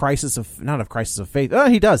crisis of, not a crisis of faith.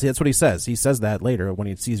 He does. That's what he says. He says that later when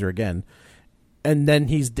he sees her again. And then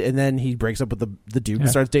he breaks up with the dude and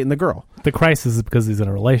starts dating the girl. The crisis is because he's in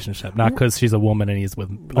a relationship, not because she's a woman and he's with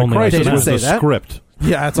only. The crisis was the script.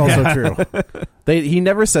 Yeah, that's also true. He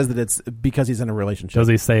never says that it's because he's in a relationship. Does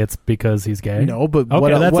he say it's because he's gay? No, but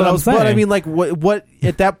okay, that's what else? I'm saying. But I mean, like, what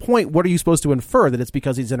at that point, what are you supposed to infer, that it's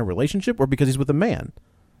because he's in a relationship or because he's with a man?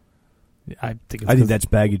 I think that's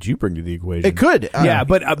baggage you bring to the equation. It could,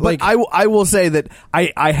 but I will say that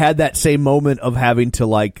I had that same moment of having to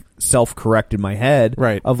like self-correct in my head,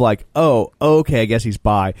 right? Of like, oh, okay, I guess he's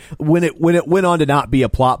bi. When it went on to not be a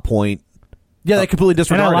plot point. Yeah, they completely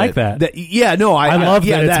disregarded and I like that. I love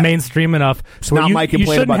that it's mainstream enough. It's not my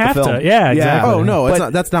complaint about the film. Yeah, exactly. Oh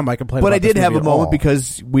no, that's not my complaint. But about I did have a moment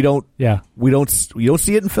because we don't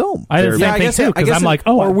see it in film. I guess too, because I'm like,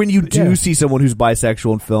 or when you do see someone who's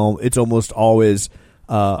bisexual in film, it's almost always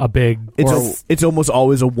a big. It's almost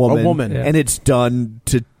always a woman, yeah. and it's done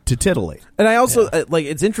to titillate. And I also like.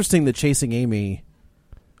 It's interesting that Chasing Amy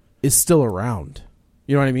is still around.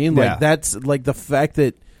 You know what I mean? Like that's like the fact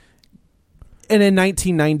that. And in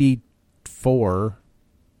 1994,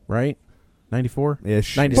 right?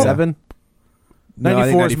 94-ish? 97? Yeah.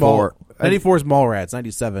 94 is Mallrats.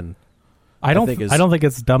 97. I don't think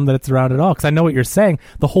it's dumb that it's around at all, because I know what you're saying.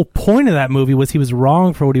 The whole point of that movie was he was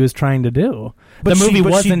wrong for what he was trying to do. But she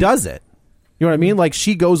does it. You know what I mean? Like,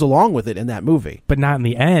 she goes along with it in that movie. But not in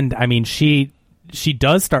the end. I mean, she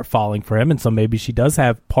does start falling for him, and so maybe she does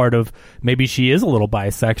have maybe she is a little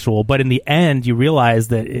bisexual, but in the end you realize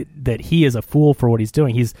that he is a fool for what he's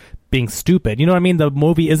doing. He's being stupid. You know what I mean? The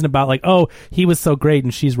movie isn't about like, oh, he was so great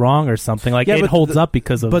and she's wrong or something. Like, it holds up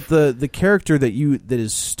because of... But the character that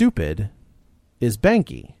is stupid is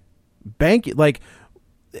Banky. Banky, like...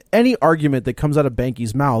 Any argument that comes out of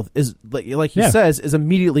Banky's mouth is, like he says, is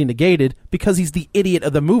immediately negated because he's the idiot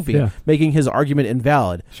of the movie, making his argument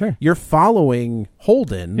invalid. Sure. You're following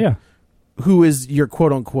Holden, who is your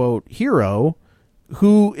quote-unquote hero,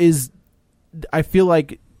 who is, I feel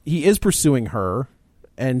like he is pursuing her,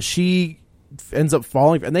 and she ends up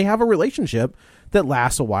falling, and they have a relationship that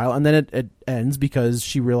lasts a while, and then it ends because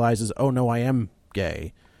she realizes, oh, no, I am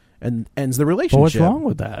gay, and ends the relationship. Well, what's wrong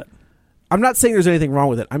with that? I'm not saying there's anything wrong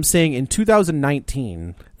with it. I'm saying in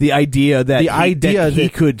 2019, the idea that he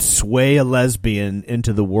could sway a lesbian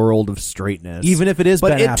into the world of straightness, even if it is,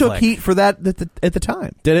 but Ben it Affleck. took heat for that at the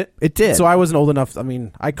time. Did it? It did. So I wasn't old enough. I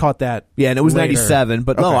mean, I caught that. Yeah, and it was later. 97.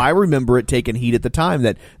 But no, I remember it taking heat at the time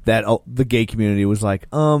that the gay community was like,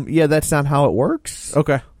 yeah, that's not how it works.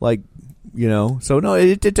 Okay, like, so no,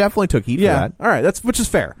 it definitely took heat for that. All right, which is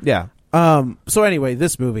fair. Yeah. So anyway,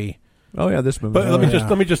 this movie. Oh yeah, this movie. But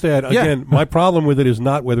let me just add again. My problem with it is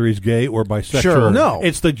not whether he's gay or bisexual. Sure, no.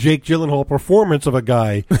 It's the Jake Gyllenhaal performance of a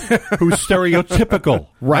guy who's stereotypical.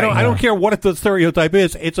 Right. I don't care what the stereotype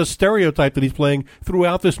is. It's a stereotype that he's playing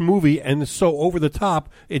throughout this movie, and it's so over the top.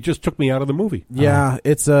 It just took me out of the movie. Yeah,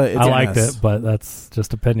 it's I liked it, but that's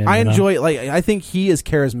just opinion. I enjoy it. Like, I think he is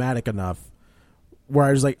charismatic enough where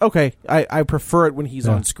I was like, okay, I prefer it when he's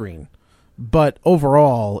on screen. But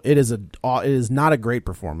overall, it is not a great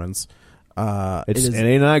performance. It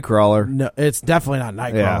ain't Nightcrawler. No, it's definitely not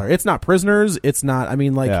Nightcrawler. Yeah. It's not Prisoners. It's not. I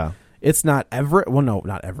mean, it's not Everest. Well, no,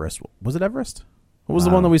 not Everest. Was it Everest? What was the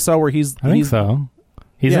one that we saw where he's? I think so.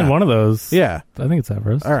 He's in one of those. Yeah, I think it's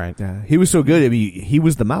Everest. All right. Yeah, he was so good. I mean, he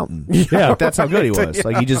was the mountain. Yeah, that's how good he was. Yeah.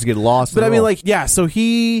 Like, he just get lost. But I mean, like, yeah. So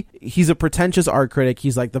he's a pretentious art critic.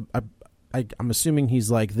 He's like I'm assuming he's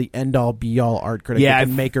like the end all be all art critic. Yeah, that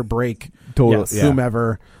can make or break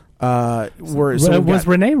whomever. Was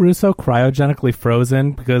Rene Russo cryogenically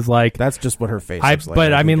frozen? Because like that's just what her face looks like.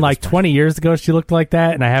 But I mean, like 20 years ago, she looked like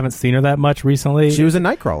that, and I haven't seen her that much recently. She was in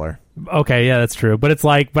Nightcrawler. Okay, yeah, that's true. But it's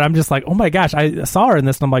like, I'm just like, oh my gosh, I saw her in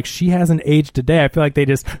this, and I'm like, she hasn't aged a day. I feel like they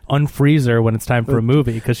just unfreeze her when it's time for a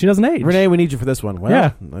movie because she doesn't age. Renee, we need you for this one. Well,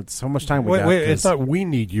 yeah, that's how much time we got. Wait, it's not we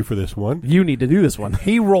need you for this one. You need to do this one.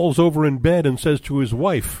 He rolls over in bed and says to his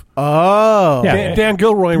wife, "Oh, Dan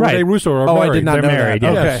Gilroy and Rene Russo are married. I did not know married.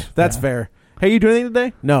 That. Yes. Okay, that's fair. Hey, you doing anything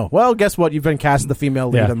today? No. Well, guess what? You've been cast as the female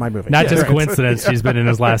lead in my movie. Not just coincidence. She's been in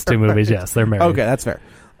his last 2 movies. Yes, they're married. Okay, that's fair.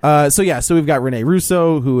 So we've got Rene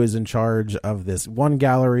Russo, who is in charge of this one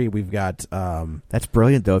gallery. We've got that's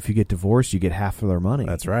brilliant, though. If you get divorced, you get half of their money.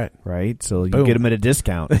 That's right. Right? So you Boom. get them at a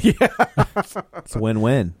discount. Yeah. It's a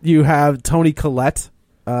win-win. You have Toni Collette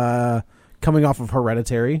coming off of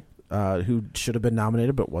Hereditary, who should have been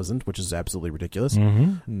nominated but wasn't, which is absolutely ridiculous.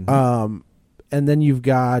 Mm-hmm. Mm-hmm. And then you've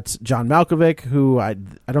got John Malkovich, who I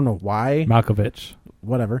don't know why. Malkovich.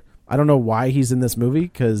 Whatever. I don't know why he's in this movie,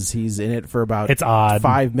 because he's in it for about it's odd.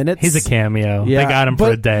 5 minutes. He's a cameo. Yeah, they got him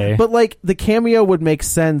for a day. But like the cameo would make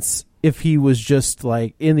sense if he was just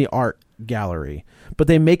like in the art gallery. But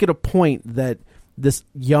they make it a point that this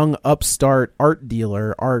young upstart art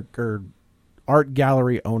dealer, art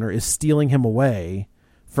gallery owner is stealing him away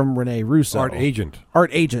from Rene Russo. Art agent.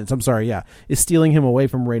 I'm sorry, yeah. Is stealing him away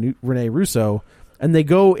from Rene Russo. And they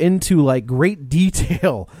go into like great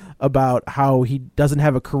detail about how he doesn't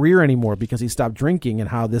have a career anymore because he stopped drinking, and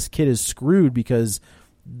how this kid is screwed because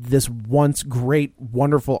this once great,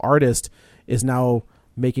 wonderful artist is now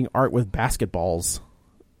making art with basketballs.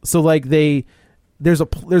 So like there's a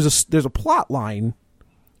plot line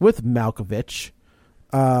with Malkovich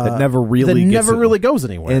that never really goes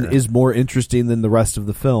anywhere, and is more interesting than the rest of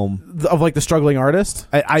the film. Of like the struggling artist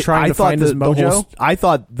trying to find his mojo. I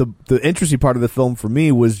thought the interesting part of the film for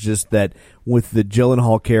me was just that with the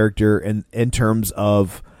Gyllenhaal character, and in terms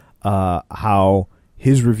of how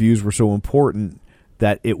his reviews were so important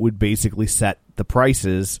that it would basically set the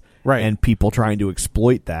prices. Right. And people trying to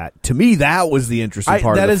exploit that. To me, that was the interesting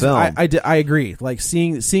part of the film. I agree. Like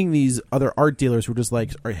seeing these other art dealers who are just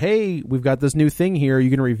like, hey, we've got this new thing here. Are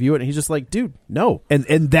you going to review it? And he's just like, dude, no.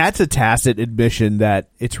 And that's a tacit admission that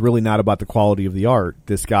it's really not about the quality of the art.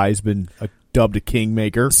 This guy's been dubbed a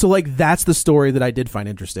kingmaker. So like that's the story that I did find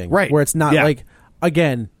interesting. Right. Where it's not like,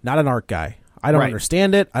 again, not an art guy. I don't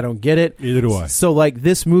understand it. I don't get it. Neither do I. So like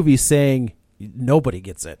this movie saying nobody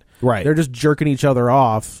gets it. Right. They're just jerking each other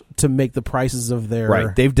off to make the prices of their...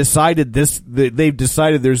 Right. They've decided there's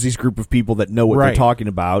this group of people that know what they're talking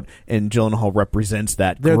about, and Gyllenhaal represents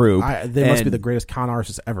that group. They must be the greatest con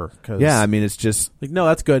artists ever. Yeah, I mean, it's just... Like, no,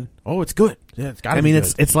 that's good. Oh, it's good. Yeah, it's got to be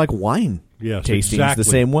good. it's like wine. Yes, tastings exactly. the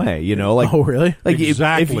same way, you know. Like, oh, really? Like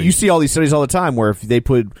exactly. If you see all these studies all the time where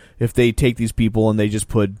if they take these people and they just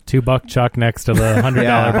put $2 Chuck next to the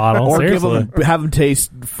 $100 bottle, or seriously. have them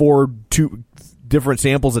taste two different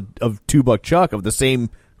samples of $2 Chuck of the same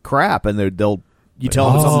crap, and they'll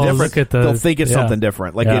tell them something different. They'll think it's something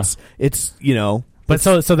different. Like it's you know. But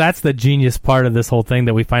so that's the genius part of this whole thing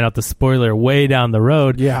that we find out the spoiler way down the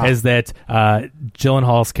road is that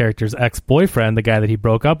Gyllenhaal's character's ex-boyfriend, the guy that he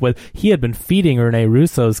broke up with, he had been feeding Rene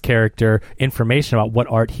Russo's character information about what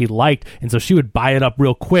art he liked, and so she would buy it up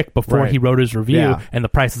real quick before he wrote his review, and the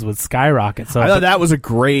prices would skyrocket. So I thought that was a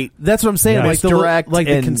great... That's what I'm saying. Like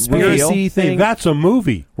the conspiracy thing. Hey, that's a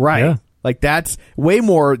movie. Right. Yeah. Like that's way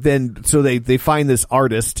more than... So they find this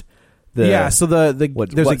artist. So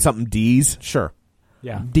there's like something D's. Sure.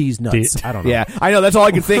 Yeah. D's nuts. I don't know. Yeah, I know. That's all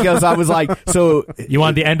I could think of. I was like, so... You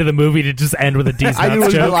want the end of the movie to just end with a D's nuts I knew it would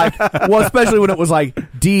be joke? like... Well, especially when it was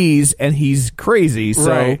like D's and he's crazy,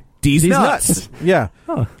 so D's nuts. Yeah.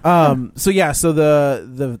 Huh. So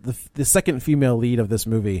the second female lead of this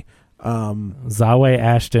movie... Zawe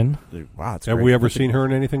Ashton. Wow, it's Have great. we ever seen her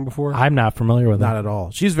in anything before? I'm not familiar with her. Not at all.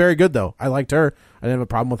 She's very good, though. I liked her. I didn't have a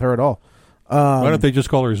problem with her at all. Why don't they just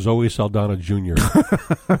call her Zoe Saldana Jr.?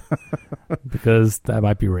 Because that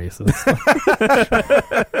might be racist.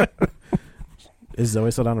 Is Zoe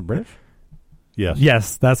Saldana British? Yes.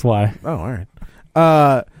 Yes, that's why. Oh, all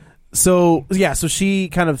right. So she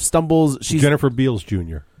kind of stumbles. She's Jennifer Beals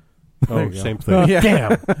Jr. Oh, same thing.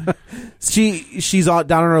 Damn. She's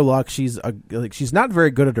down on her luck. She's not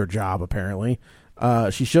very good at her job. Apparently,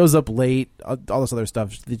 she shows up late. All this other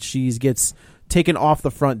stuff. She gets taken off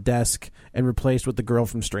the front desk and replaced with the girl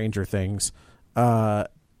from Stranger Things.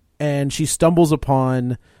 And she stumbles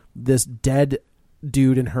upon this dead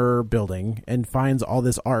dude in her building and finds all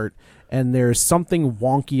this art. And there's something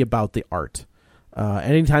wonky about the art.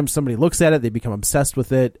 Anytime somebody looks at it, they become obsessed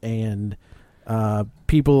with it. And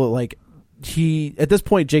people like at this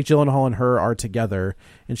point, Jake Gyllenhaal and her are together,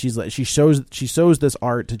 and she shows this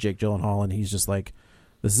art to Jake Gyllenhaal, and he's just like,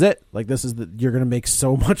 "This is it. Like you're gonna make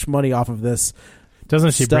so much money off of this."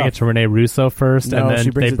 Doesn't she bring it to Rene Russo first, and then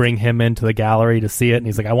they bring him into the gallery to see it, and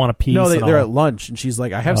he's like, "I want a piece." No, they're at lunch, and she's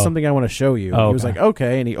like, "I have something I want to show you." And he was like,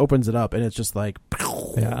 "Okay," and he opens it up, and it's just like,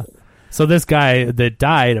 yeah. So this guy that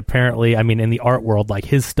died, apparently, I mean, in the art world, like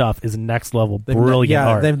his stuff is next level brilliant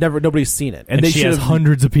art. Nobody's seen it, and she has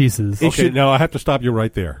hundreds of pieces. Okay, now I have to stop you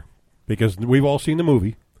right there. because we've all seen the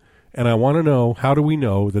movie, and I want to know, how do we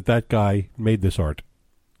know that guy made this art?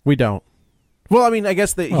 We don't. Well, I mean, I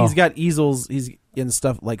guess he's got easels. He's in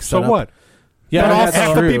stuff like set so up. What? Yeah, but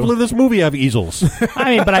half the people in this movie have easels.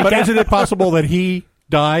 I mean, but isn't it possible that he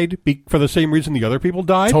died for the same reason the other people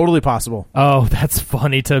died? Totally possible. Oh, that's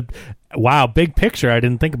funny to... Wow, big picture. I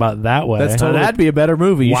didn't think about it that way. That'd be a better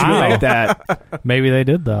movie. You should make that. Maybe they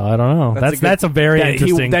did, though. I don't know. That's a very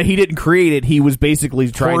interesting... That he didn't create it. He was basically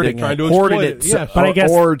trying to hoard it. Yes. But I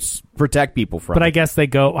guess, or protect people from it. But I guess they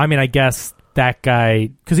go... I mean, I guess that guy...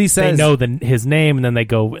 Because he says... They know his name, and then they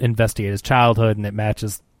go investigate his childhood, and it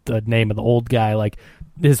matches the name of the old guy, like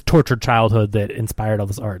his tortured childhood that inspired all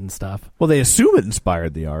this art and stuff. Well, they assume it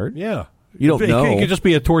inspired the art. Yeah. You don't know. He could just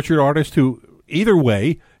be a tortured artist who, either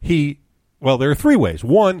way, well, there are three ways.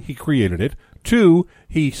 One, he created it. Two,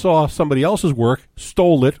 he saw somebody else's work,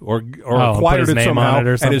 stole it, or acquired it somehow,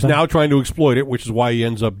 and is now trying to exploit it, which is why he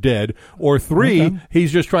ends up dead. Or three,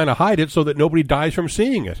 he's just trying to hide it so that nobody dies from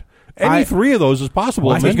seeing it. Any three of those is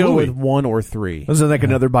possible. I could go with one or three. This is like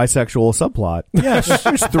another bisexual subplot. Yes.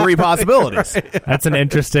 There's three possibilities. That's an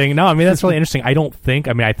interesting... No, I mean, that's really interesting. I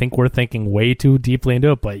think we're thinking way too deeply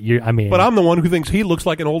into it, but But I'm the one who thinks he looks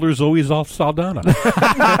like an older Zoe Saldana.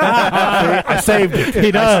 I saved it.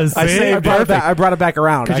 He does. I brought it back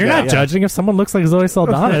around. Because you're not judging if someone looks like Zoe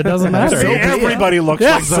Saldana. It doesn't matter. Everybody looks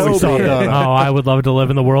like Zoe Saldana. Oh, I would love to live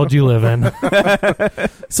in the world you live in.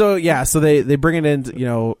 So they bring it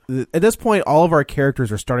in, at this point, all of our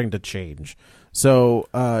characters are starting to change. So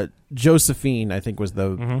Josephine, I think, was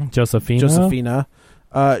the Josephina.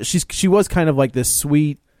 She was kind of like this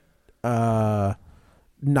sweet,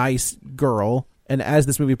 nice girl, and as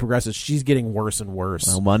this movie progresses, she's getting worse and worse.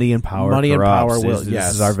 Well, money and power. This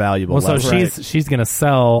is our valuable. Well, so she's going to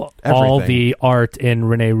sell everything. All the art in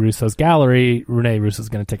Rene Russo's gallery. Rene Russo's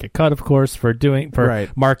going to take a cut, of course, for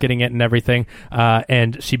marketing it and everything.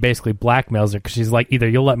 And she basically blackmails her because she's like, either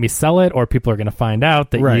you'll let me sell it, or people are going to find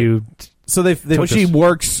out that you. So she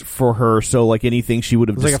works for her. So like anything she would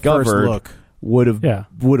have discovered. Would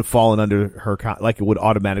have fallen under her, like it would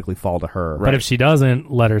automatically fall to her. But if she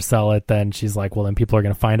doesn't let her sell it, then she's like, well, then people are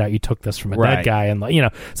going to find out you took this from a dead guy,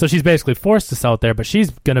 and so she's basically forced to sell it there. But she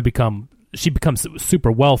becomes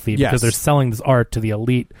super wealthy because they're selling this art to the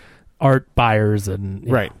elite art buyers, and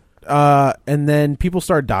and then people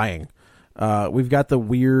start dying. We've got the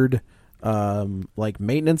weird like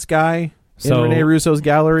maintenance guy. In Rene Russo's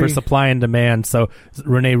gallery for supply and demand. So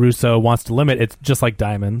Rene Russo wants to limit. It's just like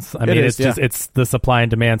diamonds. I mean, it's the supply and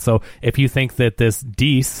demand. So if you think that this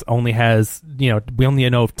Deese only has, we only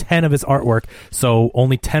know of 10 of his artwork, so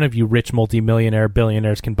only 10 of you rich multimillionaire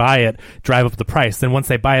billionaires can buy it, drive up the price. Then once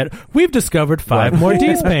they buy it, we've discovered 5 more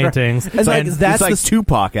Deese paintings. It's like the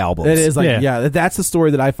Tupac albums. It is like that's the story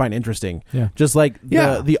that I find interesting. Yeah. Just like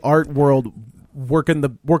the art world. Working the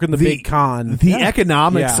big con, the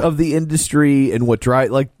economics of the industry and what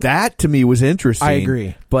that to me was interesting. I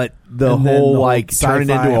agree, but the whole turning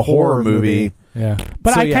into a horror movie. Yeah,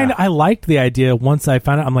 but I liked the idea once I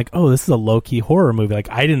found out. I'm like, oh, this is a low key horror movie. Like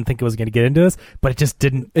I didn't think it was going to get into this, but it just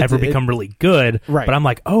didn't ever become really good. Right. But I'm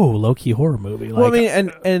like, oh, low key horror movie. Well, I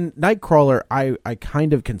mean, and Nightcrawler, I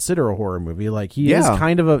kind of consider a horror movie. Like he is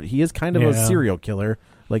kind of a serial killer.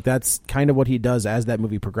 Like that's kind of what he does as that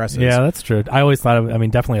movie progresses. Yeah, that's true. I always thought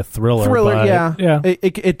definitely a thriller. But yeah.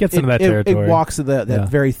 It gets into that territory. It walks to that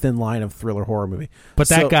very thin line of thriller horror movie. But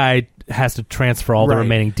that guy has to transfer all the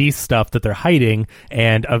remaining Deese stuff that they're hiding,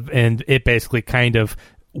 and it basically kind of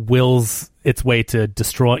wills its way to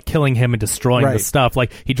killing him and destroying the stuff.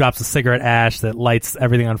 Like he drops a cigarette ash that lights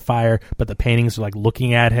everything on fire, but the paintings are like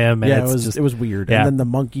looking at him. And it was weird. Yeah. And then the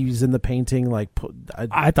monkeys in the painting,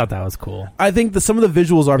 I thought that was cool. I think some of the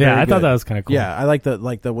visuals are very good. I thought that was kind of cool. Yeah, I like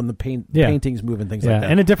the when the paintings move and things like that.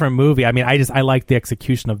 In a different movie. I mean, I like the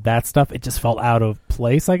execution of that stuff. It just felt out of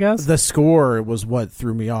place, I guess. The score was what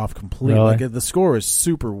threw me off completely. Really? Like, the score is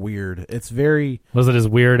super weird. It's very. Was it as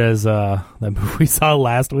weird as that movie we saw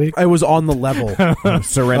last week? It was on the level.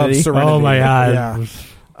 Serenity. Oh my god.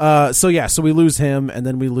 Yeah. So we lose him, and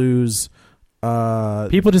then we lose.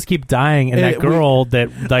 People just keep dying, and that girl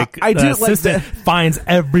assistant finds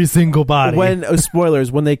every single body. Spoilers,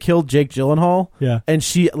 when they killed Jake Gyllenhaal, and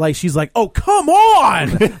she's like, "Oh, come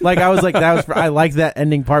on!" Like I was like, I like that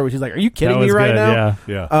ending part where she's like, "Are you kidding me right now?"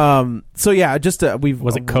 Yeah. So yeah,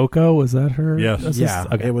 was it Coco? Was that her? Yes. Yeah.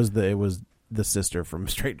 Okay. It was the sister from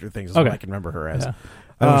Stranger Things. Is what I can remember her as. Yeah.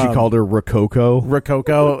 She called her Rococo,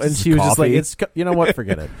 and she was just like, "It's what,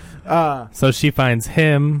 forget it." So she finds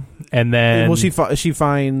him, and then she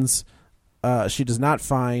finds. She does not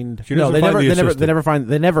find. They never find the assistant.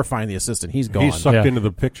 They never find the assistant. He's gone. He's sucked into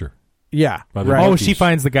the picture. Yeah. By the Right. Oh, monkeys. she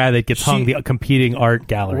finds the guy that gets hung, the competing art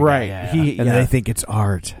gallery. Right. guy. Yeah. And they think it's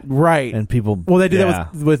art. Right. And people... Well, they do yeah.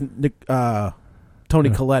 that with Tony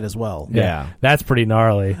Collette as well. Yeah. That's pretty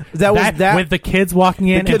gnarly. That was that with the kids walking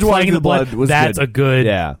in kids and playing walking in the the blood blood. was That's good. a good.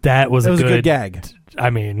 Yeah. That was it was a good gag. I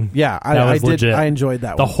mean, Yeah, that I was did. legit. I enjoyed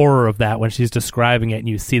that the one. horror of that when she's describing it, and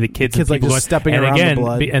you see the kids and like people just going, stepping and around the again,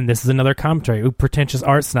 blood. and this is another commentary. Ooh, pretentious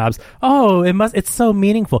art snobs. Oh, it's so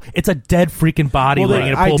meaningful. It's a dead freaking body laying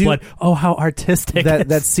in a pool of blood. Oh, how artistic!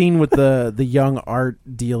 That scene with the young art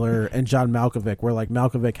dealer and John Malkovich, where like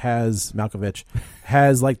Malkovich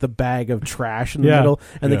has like the bag of trash in the middle,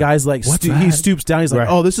 and the guy's like he stoops down. He's like,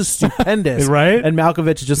 "Oh, this is stupendous!" Right? And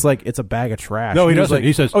Malkovich is just like, "It's a bag of trash." No, he And he's doesn't. like,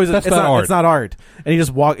 He says, "Oh, "That's not art." It's not art." And he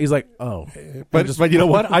just He's like, "Oh." But you know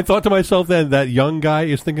what? I thought to myself then, that young guy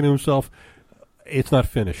is thinking to himself, it's not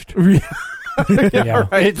finished. Yeah.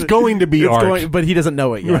 It's going to be art. But he doesn't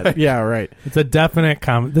know it yet. Right. Yeah, right. It's a definite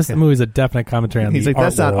This movie's a definite commentary on He's the like,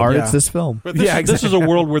 that's art not world. art, it's this film. But this is a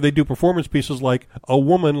world where they do performance pieces like a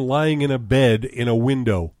woman lying in a bed in a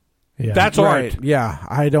window. Yeah. That's Right. art. Yeah,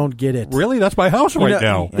 I don't get it. Really? That's my house right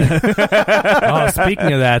now. Oh,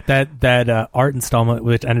 speaking of that art installment,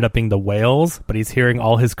 which ended up being the whales, but he's hearing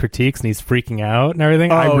all his critiques and he's freaking out and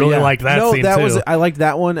everything. I really liked that scene too. I liked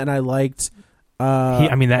that one, and I liked.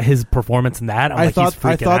 His performance in that. I thought he's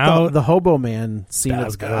freaking out. the hobo man scene That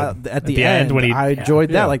was good. at the end when he, I enjoyed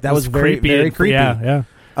that. Like that was very creepy, very creepy. Yeah.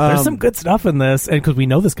 There's some good stuff in this, and because we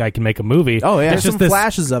know this guy can make a movie. Oh yeah, It's there's some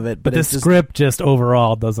flashes of it, but the script just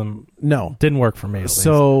overall didn't work for me. At least.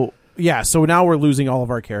 So now we're losing all of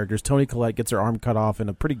our characters. Toni Collette gets her arm cut off in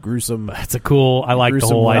a pretty gruesome. It's a cool. I like the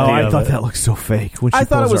whole way. idea. I thought that looked so fake when she I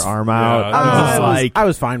thought pulls it was her arm out. I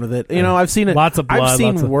was fine with it. You know, I've seen it. Lots of blood. I've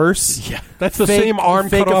seen worse. Yeah, that's the fake- same arm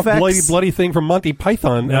fake cut off effects. bloody thing from Monty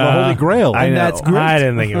Python and the Holy Grail. I know. That's great. I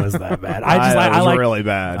didn't think it was that bad. I like really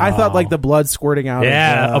bad. I thought like the blood squirting out.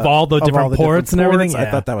 of all the different ports and everything. I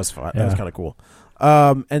Yeah. thought that was fun. That was Yeah. kind of cool.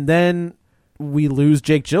 And then we lose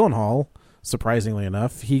Jake Gyllenhaal. Surprisingly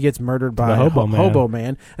enough, he gets murdered by The hobo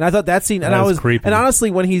man. and I thought that scene. And That I was was creepy. And honestly,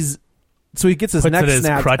 when he gets his Puts neck his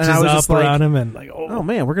snapped, crutches and I was up just like, around him and like, oh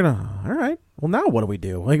man, we're gonna. All right. Well, now what do we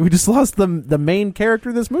do? Like we just lost the main character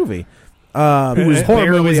of this movie. Who was horror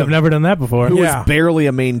barely movies a- have never done that before. Who Yeah. was barely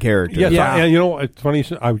a main character. Yes, Yeah. and you know, it's funny.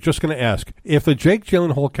 I was just going to ask if the Jake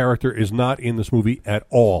Gyllenhaal character is not in this movie at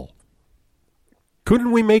all.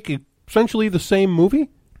 Couldn't we make essentially the same movie?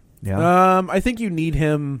 Yeah. I think you need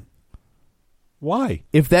him. Why?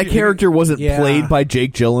 If that character wasn't Yeah. played by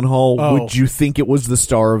Jake Gyllenhaal, Oh. would you think it was the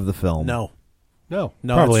star of the film? No, No.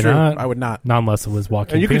 Probably that's true. not. I would not. Not unless it was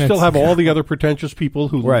Joaquin And you can Phoenix. still have all the other pretentious people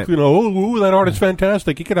who, Right. ooh, that art is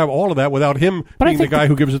fantastic. You could have all of that without him But I being the think guy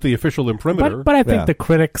who gives it the official imprimatur. But I think Yeah. the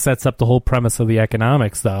critic sets up the whole premise of the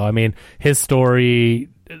economics, though. I mean, his story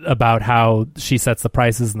about how she sets the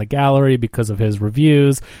prices in the gallery because of his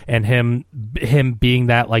reviews, and him being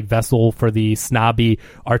that like vessel for the snobby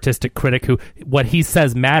artistic critic who what he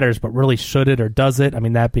says matters, but really should it or does it? I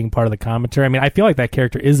mean, that being part of the commentary. I mean, I feel like that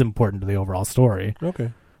character is important to the overall story.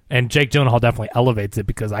 Okay. And Jake Gyllenhaal definitely elevates it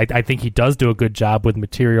because I think he does do a good job with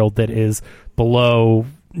material that is below,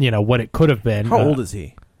 what it could have been. How old is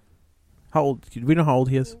he? How old? Do we know how old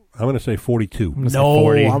he is? I'm going to say 42. I'm gonna say No,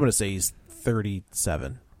 40. I'm going to say he's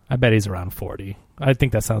 37. I bet he's around 40. I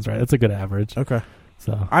think that sounds right. That's a good average. Okay.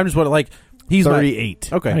 So I'm just wondering, like, he's 38.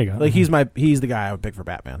 Okay. There you go. Like he's the guy I would pick for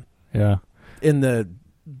Batman yeah. in the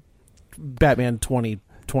Batman 2027.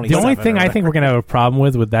 The only thing I think we're going to have a problem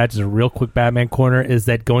with that, just a real quick Batman corner, is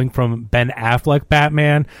that going from Ben Affleck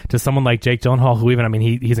Batman to someone like Jake Gyllenhaal, who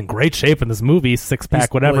he's in great shape in this movie,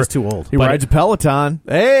 six-pack, whatever. He's too old. He rides a Peloton.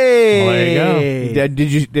 Hey, Well, there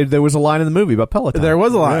you go. There was a line in the movie about Peloton. There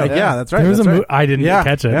was a line. Yeah, that's right. There was that's right. I didn't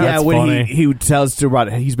catch it. Yeah, That's when funny. he tells to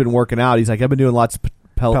about he's been working out. He's like, I've been doing lots of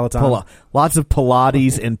Peloton. lots of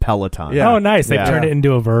Pilates and Peloton. Yeah. Oh, nice. They Yeah. turned it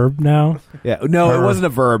into a verb now. Yeah. No, it wasn't a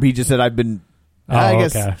verb. He just said, I've been. Oh, I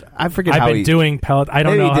guess okay. I forget I've how been he doing Peloton. I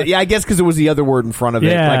don't maybe know. he did. Yeah, I guess because it was the other word in front of it.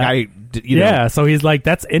 Yeah. Like yeah, so he's like,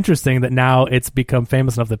 that's interesting that now it's become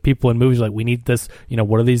famous enough that people in movies are like, we need this.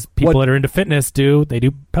 What do these people that are into fitness do? They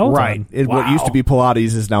do Peloton. Right. What used to be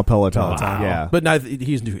Pilates is now Peloton. Peloton. Yeah. But no,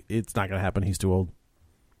 it's not going to happen. He's too old.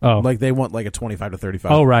 Oh, Like they want like a 25 to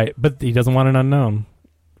 35. oh, right. But he doesn't want an unknown.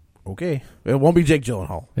 Okay. It won't be Jake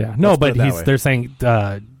Gyllenhaal. Yeah, no, Let's put but it that way. they're saying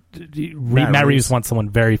Matt Reeves wants someone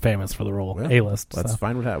very famous for the role, Well, A-list. Let's so.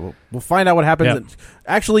 find what happens. We'll find out what happens. Yeah.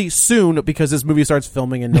 Actually, soon because this movie starts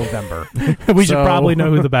filming in November. We should probably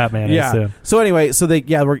know who the Batman is Yeah. soon. So anyway,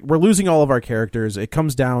 we're losing all of our characters. It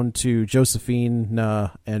comes down to Josephine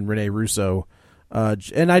and Rene Russo,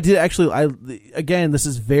 and I did actually. Again, this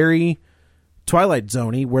is very Twilight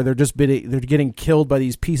Zone-y, where they're getting killed by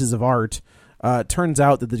these pieces of art. Turns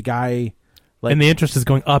out that the guy, and the interest is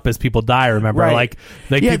going up as people die. Remember, right.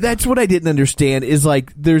 That's what I didn't understand. Is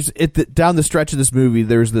like there's down the stretch of this movie,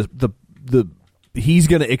 there's the he's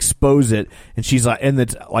going to expose it, and she's like, and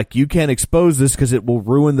it's like, you can't expose this because it will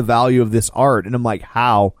ruin the value of this art. And I'm like,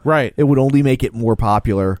 how? Right. It would only make it more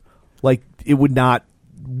popular. Like, it would not.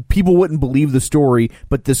 People wouldn't believe the story,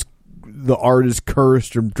 but the art is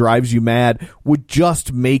cursed or drives you mad would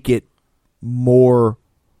just make it more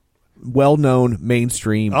well-known,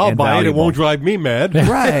 mainstream. I'll and buy valuable. it. It won't drive me mad.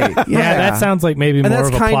 Right. Yeah, that sounds like maybe And more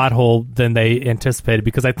that's of a plot hole than they anticipated,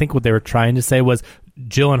 because I think what they were trying to say was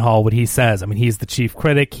Gyllenhaal, what he says. I mean, he's the chief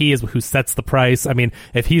critic. He is who sets the price. I mean,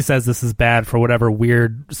 if he says this is bad for whatever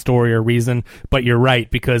weird story or reason, but you're right,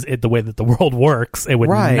 because the way that the world works, it would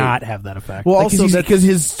not have that effect. Well, also because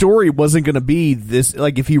his story wasn't going to be this.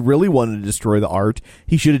 Like, if he really wanted to destroy the art,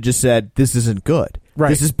 he should have just said, "This isn't good. Right.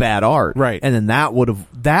 This is bad art." Right. And then that would have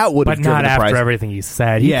but driven not the after price. everything he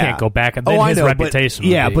said. He can't go back, and then his I know, reputation.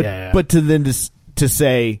 But to then to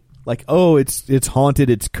say, like, oh, it's haunted,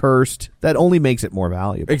 it's cursed, that only makes it more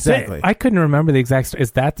valuable. Exactly. I couldn't remember the exact story.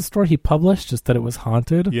 Is that the story he published, just that it was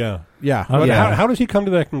haunted? Yeah. Yeah. Okay. But how does he come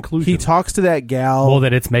to that conclusion? He talks to that gal. Well,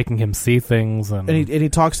 that it's making him see things, and he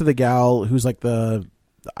talks to the gal who's like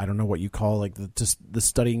I don't know what you call, like, the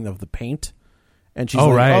studying of the paint. And she's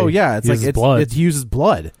right. oh yeah, it's Uses like blood. it uses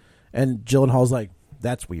blood. And Gyllenhaal's like,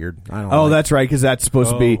 that's weird. I don't know. Oh, that's right, because that's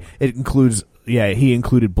supposed to be. It includes. Yeah, he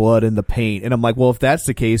included blood in the paint, and I'm like, well, if that's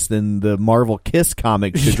the case, then the Marvel Kiss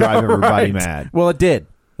comic should drive everybody mad. Well, it did.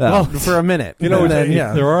 Well, for a minute, You know, then,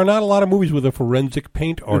 there are not a lot of movies with a forensic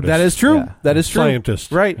paint artist. That is true. Yeah. That is true.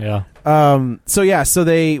 Scientist. Right. Yeah. So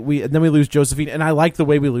then we lose Josephine, and I like the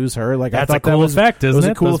way we lose her. Like, That's I thought a cool that was, effect, isn't was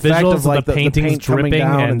it? a cool Those effect visuals of like of the the paintings paint coming dripping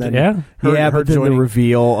down, and then yeah. her but then joining. the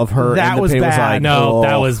reveal of her. That and the was paint bad. like, No, oh.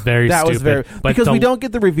 that was very that stupid. was very But because we don't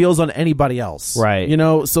get the reveals on anybody else, Right. You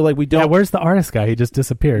know, so like we don't. Yeah, where's the artist guy? He just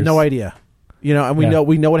disappears. No idea. You know, and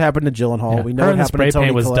we know what happened to Gyllenhaal. Yeah. We know Her what and the happened spray to Toni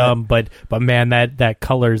paint was Collette. dumb, but man, that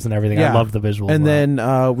colors and everything. I love the visual. And then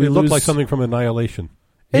we It lose, looked like something from Annihilation.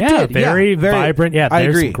 It yeah, did, very vibrant. Yeah, I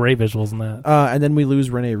there's agree. some great visuals in that. And then we lose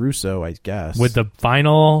Rene Russo, I guess, With the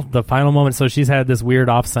final moment. So she's had this weird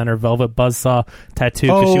off-center velvet buzzsaw tattoo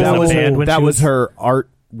because she was in a band when that she was her art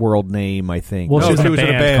world name, I think. Well, she was in a in a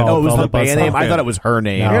band band. called Oh, it was the Velvet band name. Buzzsaw. I thought it was her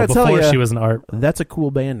name. No, I gotta tell before ya, she was an art. that's a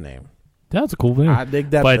cool band name. That's a cool thing. I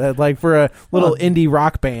dig that. But Like for a little indie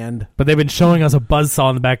rock band. But they've been showing us a buzzsaw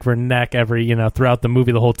in the back of her neck throughout the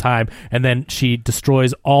movie the whole time, and then she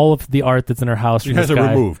destroys all of the art that's in her house. She from has this it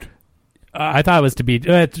guy. removed. I thought it was to be.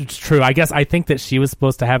 It's true. I think that she was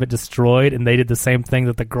supposed to have it destroyed, and they did the same thing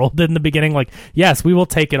that the girl did in the beginning. Like, yes, we will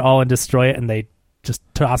take it all and destroy it, and they just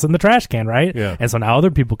toss it in the trash can, right? Yeah. And so now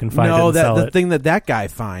other people can find it and sell the it. thing that guy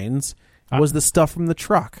finds was the stuff from the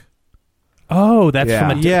truck. Oh, that's Yeah.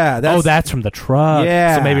 from the that's from the truck.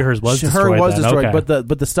 Yeah, so maybe hers was destroyed. Her was then. destroyed, Okay.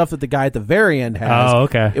 but the stuff that the guy at the very end has. Oh,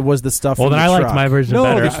 okay. It was the stuff. Well, from then the I truck. liked my version No,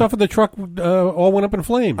 better. the stuff in the truck all went up in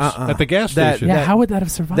flames at the gas station. Yeah, how would that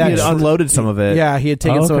have survived? He had unloaded some of it. Yeah, he had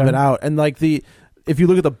taken Oh, some of okay. it out, and like if you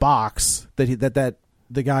look at the box that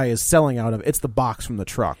the guy is selling out of, it's the box from the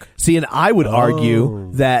truck. See, and I would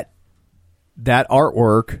argue that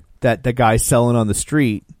artwork that the guy selling on the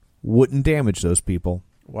street wouldn't damage those people.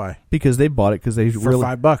 Why? Because they bought it because they For really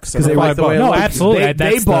 $5. because they like liked the way it No, looks. absolutely. They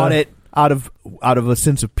That's bought the- it out of a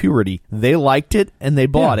sense of purity. They liked it and they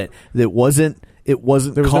bought it. It wasn't There was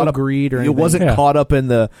caught no up, greed or it anything. wasn't Yeah. caught up in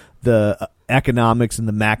the economics and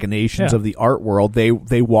the machinations Yeah. of the art world. They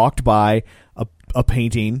walked by a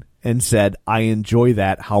painting and said, "I enjoy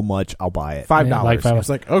that. How much? I'll buy it." $5. Yeah, like $5. It's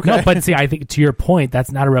like, okay. No, but see, I think to your point,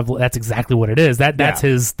 that's not a that's exactly what it is.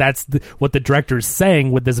 That's what the director is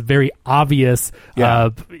saying with this very obvious,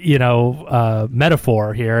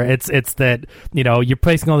 metaphor here. It's that you're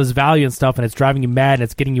placing all this value and stuff, and it's driving you mad, and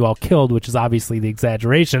it's getting you all killed, which is obviously the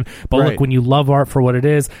exaggeration. But Right. look, when you love art for what it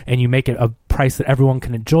is, and you make it a price that everyone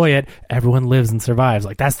can enjoy it, everyone lives and survives.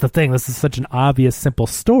 Like, that's the thing. This is such an obvious, simple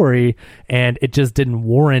story, and it just didn't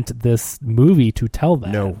warrant this movie to tell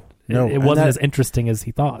that. No. It And wasn't that- as interesting as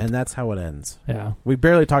he thought. and that's how it ends. Yeah. We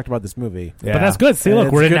barely talked about this movie. Yeah. But that's good. See, look,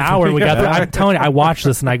 It's we're in good an for hour. me. We got. I'm telling you, I watched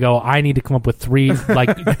this and I go, I need to come up with 3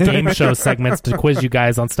 game show segments to quiz you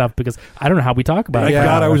guys on stuff because I don't know how we talk about Thank it.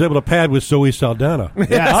 God I was able to pad with Zoe Saldana.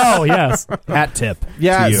 Yes. Oh yes. Hat tip.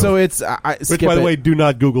 Yeah, to you. so it's Which, by the way, do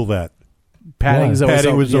not Google that. padding Zoe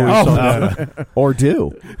Padding with Zoe yeah. Saldana. or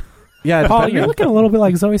do Yeah, Paul, depending you're on- looking a little bit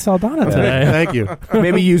like Zoe Saldana today. Thank you.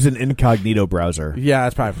 maybe use an incognito browser. Yeah,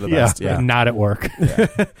 it's probably for the best. Yeah. Not at work.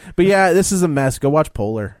 But yeah, this is a mess. Go watch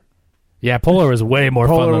Polar. Yeah, Polar was way more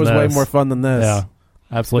fun Polar than was this. way more fun than this. Yeah,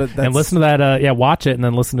 absolutely. That's- And listen to that. Watch it and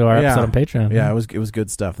then listen to our episode on Patreon. Yeah, it was good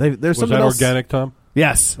stuff. There's Was something that else. organic, Tom?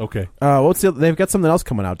 Yes. Okay. They've got something else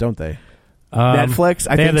coming out, don't they? Netflix.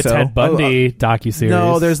 I they think have the so. Ted Bundy docuseries.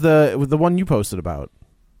 No, there's the one you posted about.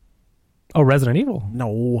 Oh, Resident Evil.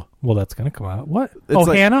 No. Well, that's going to come out. What? It's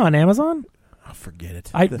like- Hannah on Amazon? Oh, forget it.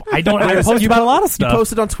 I don't. I post about a lot of stuff. You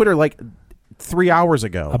posted on Twitter like 3 hours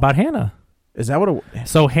ago about Hannah. Is that what it?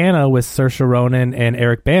 So Hannah with Saoirse Ronan and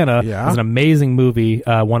Eric Bana is an amazing movie.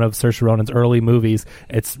 One of Saoirse Ronan's early movies.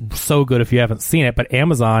 It's so good if you haven't seen it. But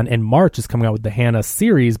Amazon in March is coming out with the Hannah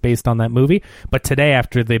series based on that movie. But today,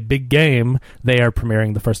 after the big game, they are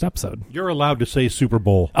premiering the first episode. You're allowed to say Super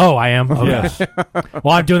Bowl. Oh, I am? Okay. Yes.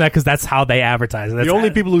 Well, I'm doing that because that's how they advertise it. The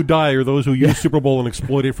only people who die are those who use Super Bowl and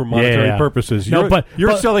exploit it for monetary purposes. No,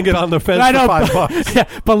 You're selling it on the fence I know, for $5. Yeah,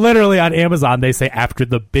 but literally on Amazon they say after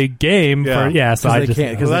the big game. So I just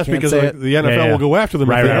Well, that's because the NFL will go after them.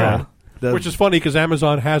 Right, if they right. don't. Which is funny because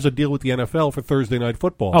Amazon has a deal with the NFL for Thursday Night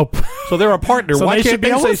Football. Oh, so they're a partner. So Why they can't should be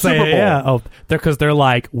they able say to say Super it, Bowl? yeah. Because they're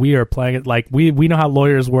like, we are playing it like we know how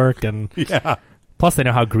lawyers work, and plus they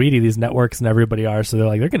know how greedy these networks and everybody are. So they're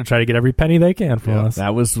like, they're going to try to get every penny they can from us.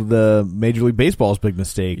 That was the Major League Baseball's big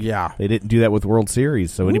mistake. Yeah. They didn't do that with World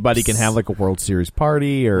Series. So anybody can have like a World Series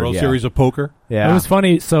party or World Series of poker. Yeah. It was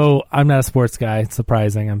funny. So I'm not a sports guy. It's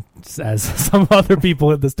surprising. I'm as some other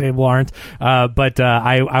people at this table aren't. But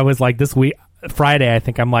I was like this week. Friday, I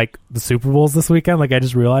think I'm like the Super Bowl's this weekend. Like I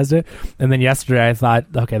just realized it, and then yesterday I thought,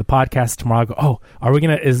 okay, the podcast tomorrow. I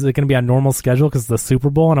go, is it gonna be on normal schedule because the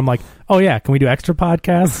Super Bowl? And I'm like, oh yeah, can we do extra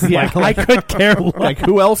podcasts? Yeah. Like I could care less. Like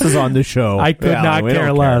who else is on the show? I could not we care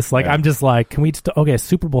don't less. Like Yeah. I'm just like, can we just okay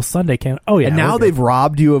Super Bowl Sunday? Oh yeah, And now they've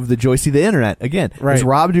robbed you of the joy. See, the internet again has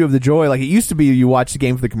robbed you of the joy. Like it used to be, you watch the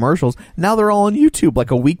game for the commercials. Now they're all on YouTube,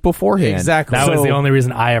 like a week beforehand. Exactly. That was the only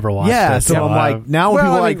reason I ever watched. Yeah, it, so I'm like, now when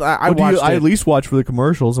people I what do you, watched I it. at least watch for the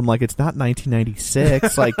commercials. I'm like, it's not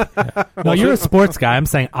 1996. Like, no, you're a sports guy. I'm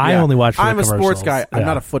saying I only watch. For I'm the a sports commercials. guy. I'm Yeah.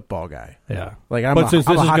 not a football guy. Yeah. Like I'm But a since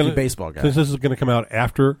this is hockey gonna, baseball guy. Since this is going to come out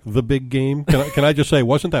after the big game, can I just say,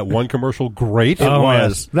 wasn't that one commercial great? it Oh,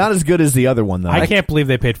 was not as good as the other one though. I can't believe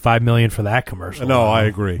they paid $5 million for that commercial. No, I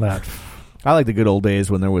agree. I like the good old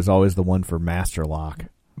days when there was always the one for Master Lock.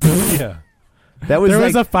 Yeah. That was There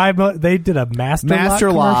like, was a $5 million. They did a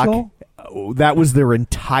Master Lock commercial? That was their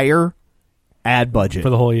entire ad budget For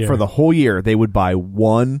the whole year. For the whole year, they would buy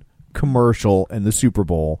one commercial in the Super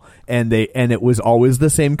Bowl, and it was always the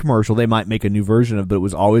same commercial. They might make a new version of it, but it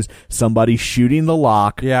was always somebody shooting the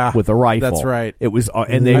lock with a rifle. That's right. It was,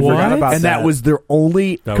 and they I forgot about and that. that was their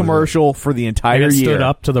only was commercial for the entire And it year. stood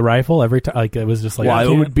up to the rifle every time. Like it was just like. I Well, it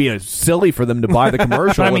can't- would be silly for them to buy the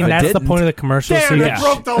commercial. But I mean, if it that's the didn't. point of the commercial. Damn, so they yeah.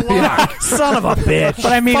 broke the lock. Son of a bitch!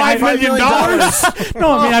 But I mean, $5 million?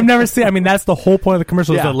 No, I mean, I've never seen. I mean, that's the whole point of the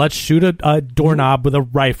commercial. Is Yeah. that let's shoot a doorknob with a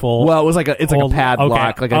rifle. Well, it was like it's like a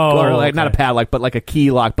padlock, okay. or like not a okay. padlock, but like a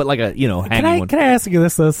key lock, but like a hanging one. Can I ask you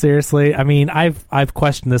this though? Seriously, I mean, I've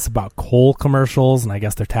questioned this about coal commercials, and I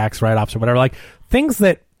guess they're tax write-offs or whatever. Like things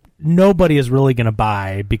that nobody is really going to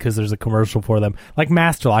buy because there's a commercial for them. Like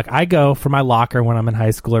Master Lock, I go for my locker when I'm in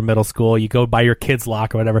high school or middle school. You go buy your kid's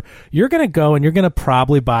lock or whatever. You're going to go and you're going to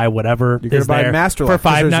probably buy whatever You're gonna is buy there Master for Lock,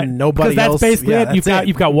 'cause there's $5.99. nobody 'Cause that's else. basically Yeah, it. that's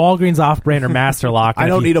You've got Walgreens Off-Brand or Master Lock. I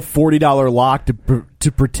don't need a $40 lock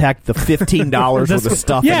to protect the $15 worth of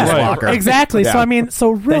stuff in his locker. Exactly. Yeah. So I mean,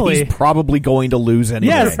 so really, that he's probably going to lose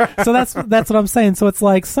anyway. yes. So that's what I'm saying. So it's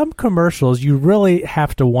like some commercials, you really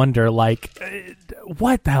have to wonder, like,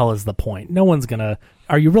 what the hell is the point? No one's gonna.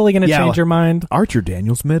 Are you really gonna change your mind? Archer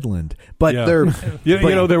Daniels Midland, but Yeah. they're you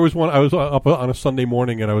know, there was one. I was up on a Sunday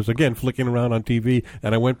morning, and I was again flicking around on TV,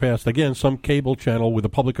 and I went past again some cable channel with a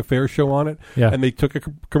public affairs show on it. Yeah. And they took a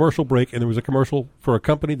commercial break, and there was a commercial for a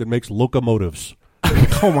company that makes locomotives.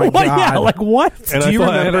 Oh my What? god! Yeah, like what? And Do you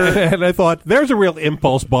remember? And I thought, there's a real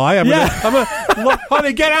impulse buy. I'm gonna,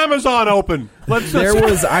 honey, get Amazon open. Let's. There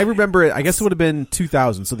was. I remember it. I guess it would have been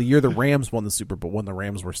 2000. So the year the Rams won the Super Bowl, when the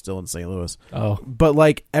Rams were still in St. Louis. Oh. But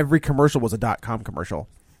like every commercial was a .com commercial.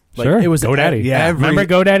 Like, Sure. it was GoDaddy. Yeah, Remember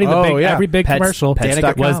GoDaddy? every big commercial.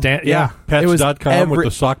 Pets.com. was Dan. Yeah. It was Pets.com with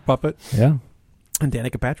the sock puppet. Yeah. and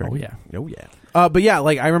Danica Patrick. Oh yeah. Oh yeah. But yeah,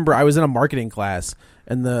 like I remember I was in a marketing class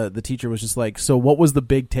and the teacher was just like, "So what was the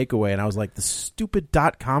big takeaway?" And I was like, "The stupid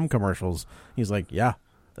 .com commercials." He's like, "Yeah,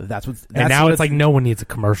 that's what." And now it's like no one needs a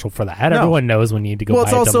commercial for that. No. Everyone knows when you need to go. Well, buy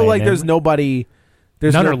it's a also domain like name. there's nobody.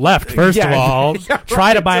 There's none no, are left. First of all, Yeah,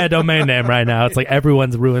 try to buy a domain name right now. It's like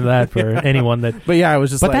everyone's ruined that for anyone that. But yeah, I was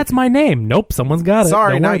just. But like, that's my name. Nope, someone's got it.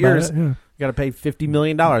 sorry, Don't not worry about yours. it. Yeah. Got to pay $50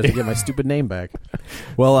 million to get my stupid name back.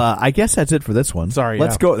 Well, I guess that's it for this one. Sorry,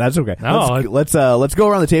 let's go. That's okay. No, let's go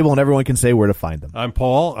around the table and everyone can say where to find them. I'm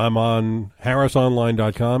Paul. I'm on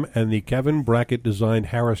harrisonline.com and the Kevin Brackett designed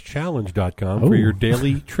harrischallenge.com for your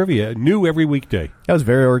daily trivia, new every weekday. That was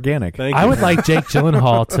very organic. Thank you. I would like Jake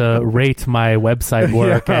Gyllenhaal to rate my website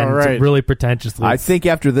work and really pretentiously. I think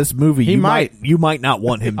after this movie, you might not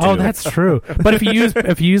want him to. Oh, that's true. But if you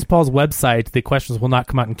use Paul's website, the questions will not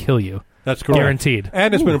come out and kill you. That's correct. Guaranteed.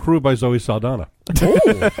 And it's been approved by Zoe Saldana.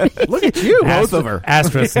 Look at you, both of her.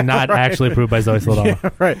 Asterisk, not actually approved by Zoe Saldana. Yeah,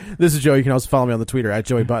 right. This is Joe. You can also follow me on the Twitter at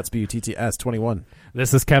Joey Butts, BUTTS21.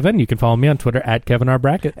 This is Kevin. You can follow me on Twitter at Kevin R.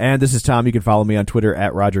 Brackett. And this is Tom. You can follow me on Twitter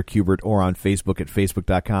at Roger Kubert or on Facebook at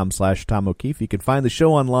Facebook.com/Tom O'Keefe. You can find the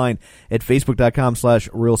show online at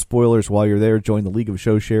Facebook.com/Real Spoilers. While you're there, join the League of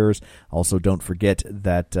Show Sharers. Also, don't forget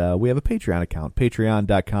that we have a Patreon account,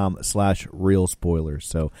 Patreon.com/Real Spoilers.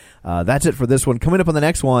 So that's it for this one. Coming up on the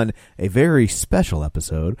next one, a very special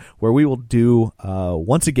episode where we will do,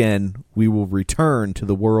 once again, we will return to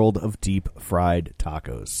the world of deep fried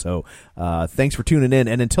tacos. So thanks for tuning in,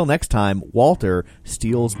 and until next time, Walter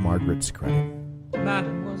steals Margaret's credit.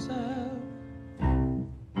 Mademoiselle,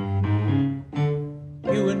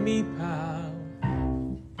 you and me, pal.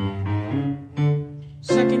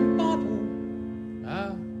 Second bottle,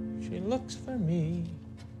 ah, she looks for me.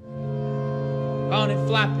 Bonnet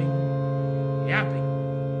flapping,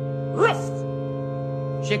 yapping, roof,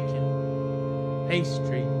 chicken,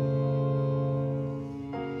 pastry.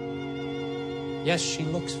 Yes, she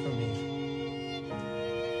looks for me.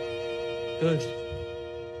 Good.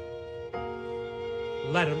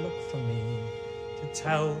 Let her look for me to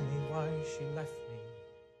tell me why she left me.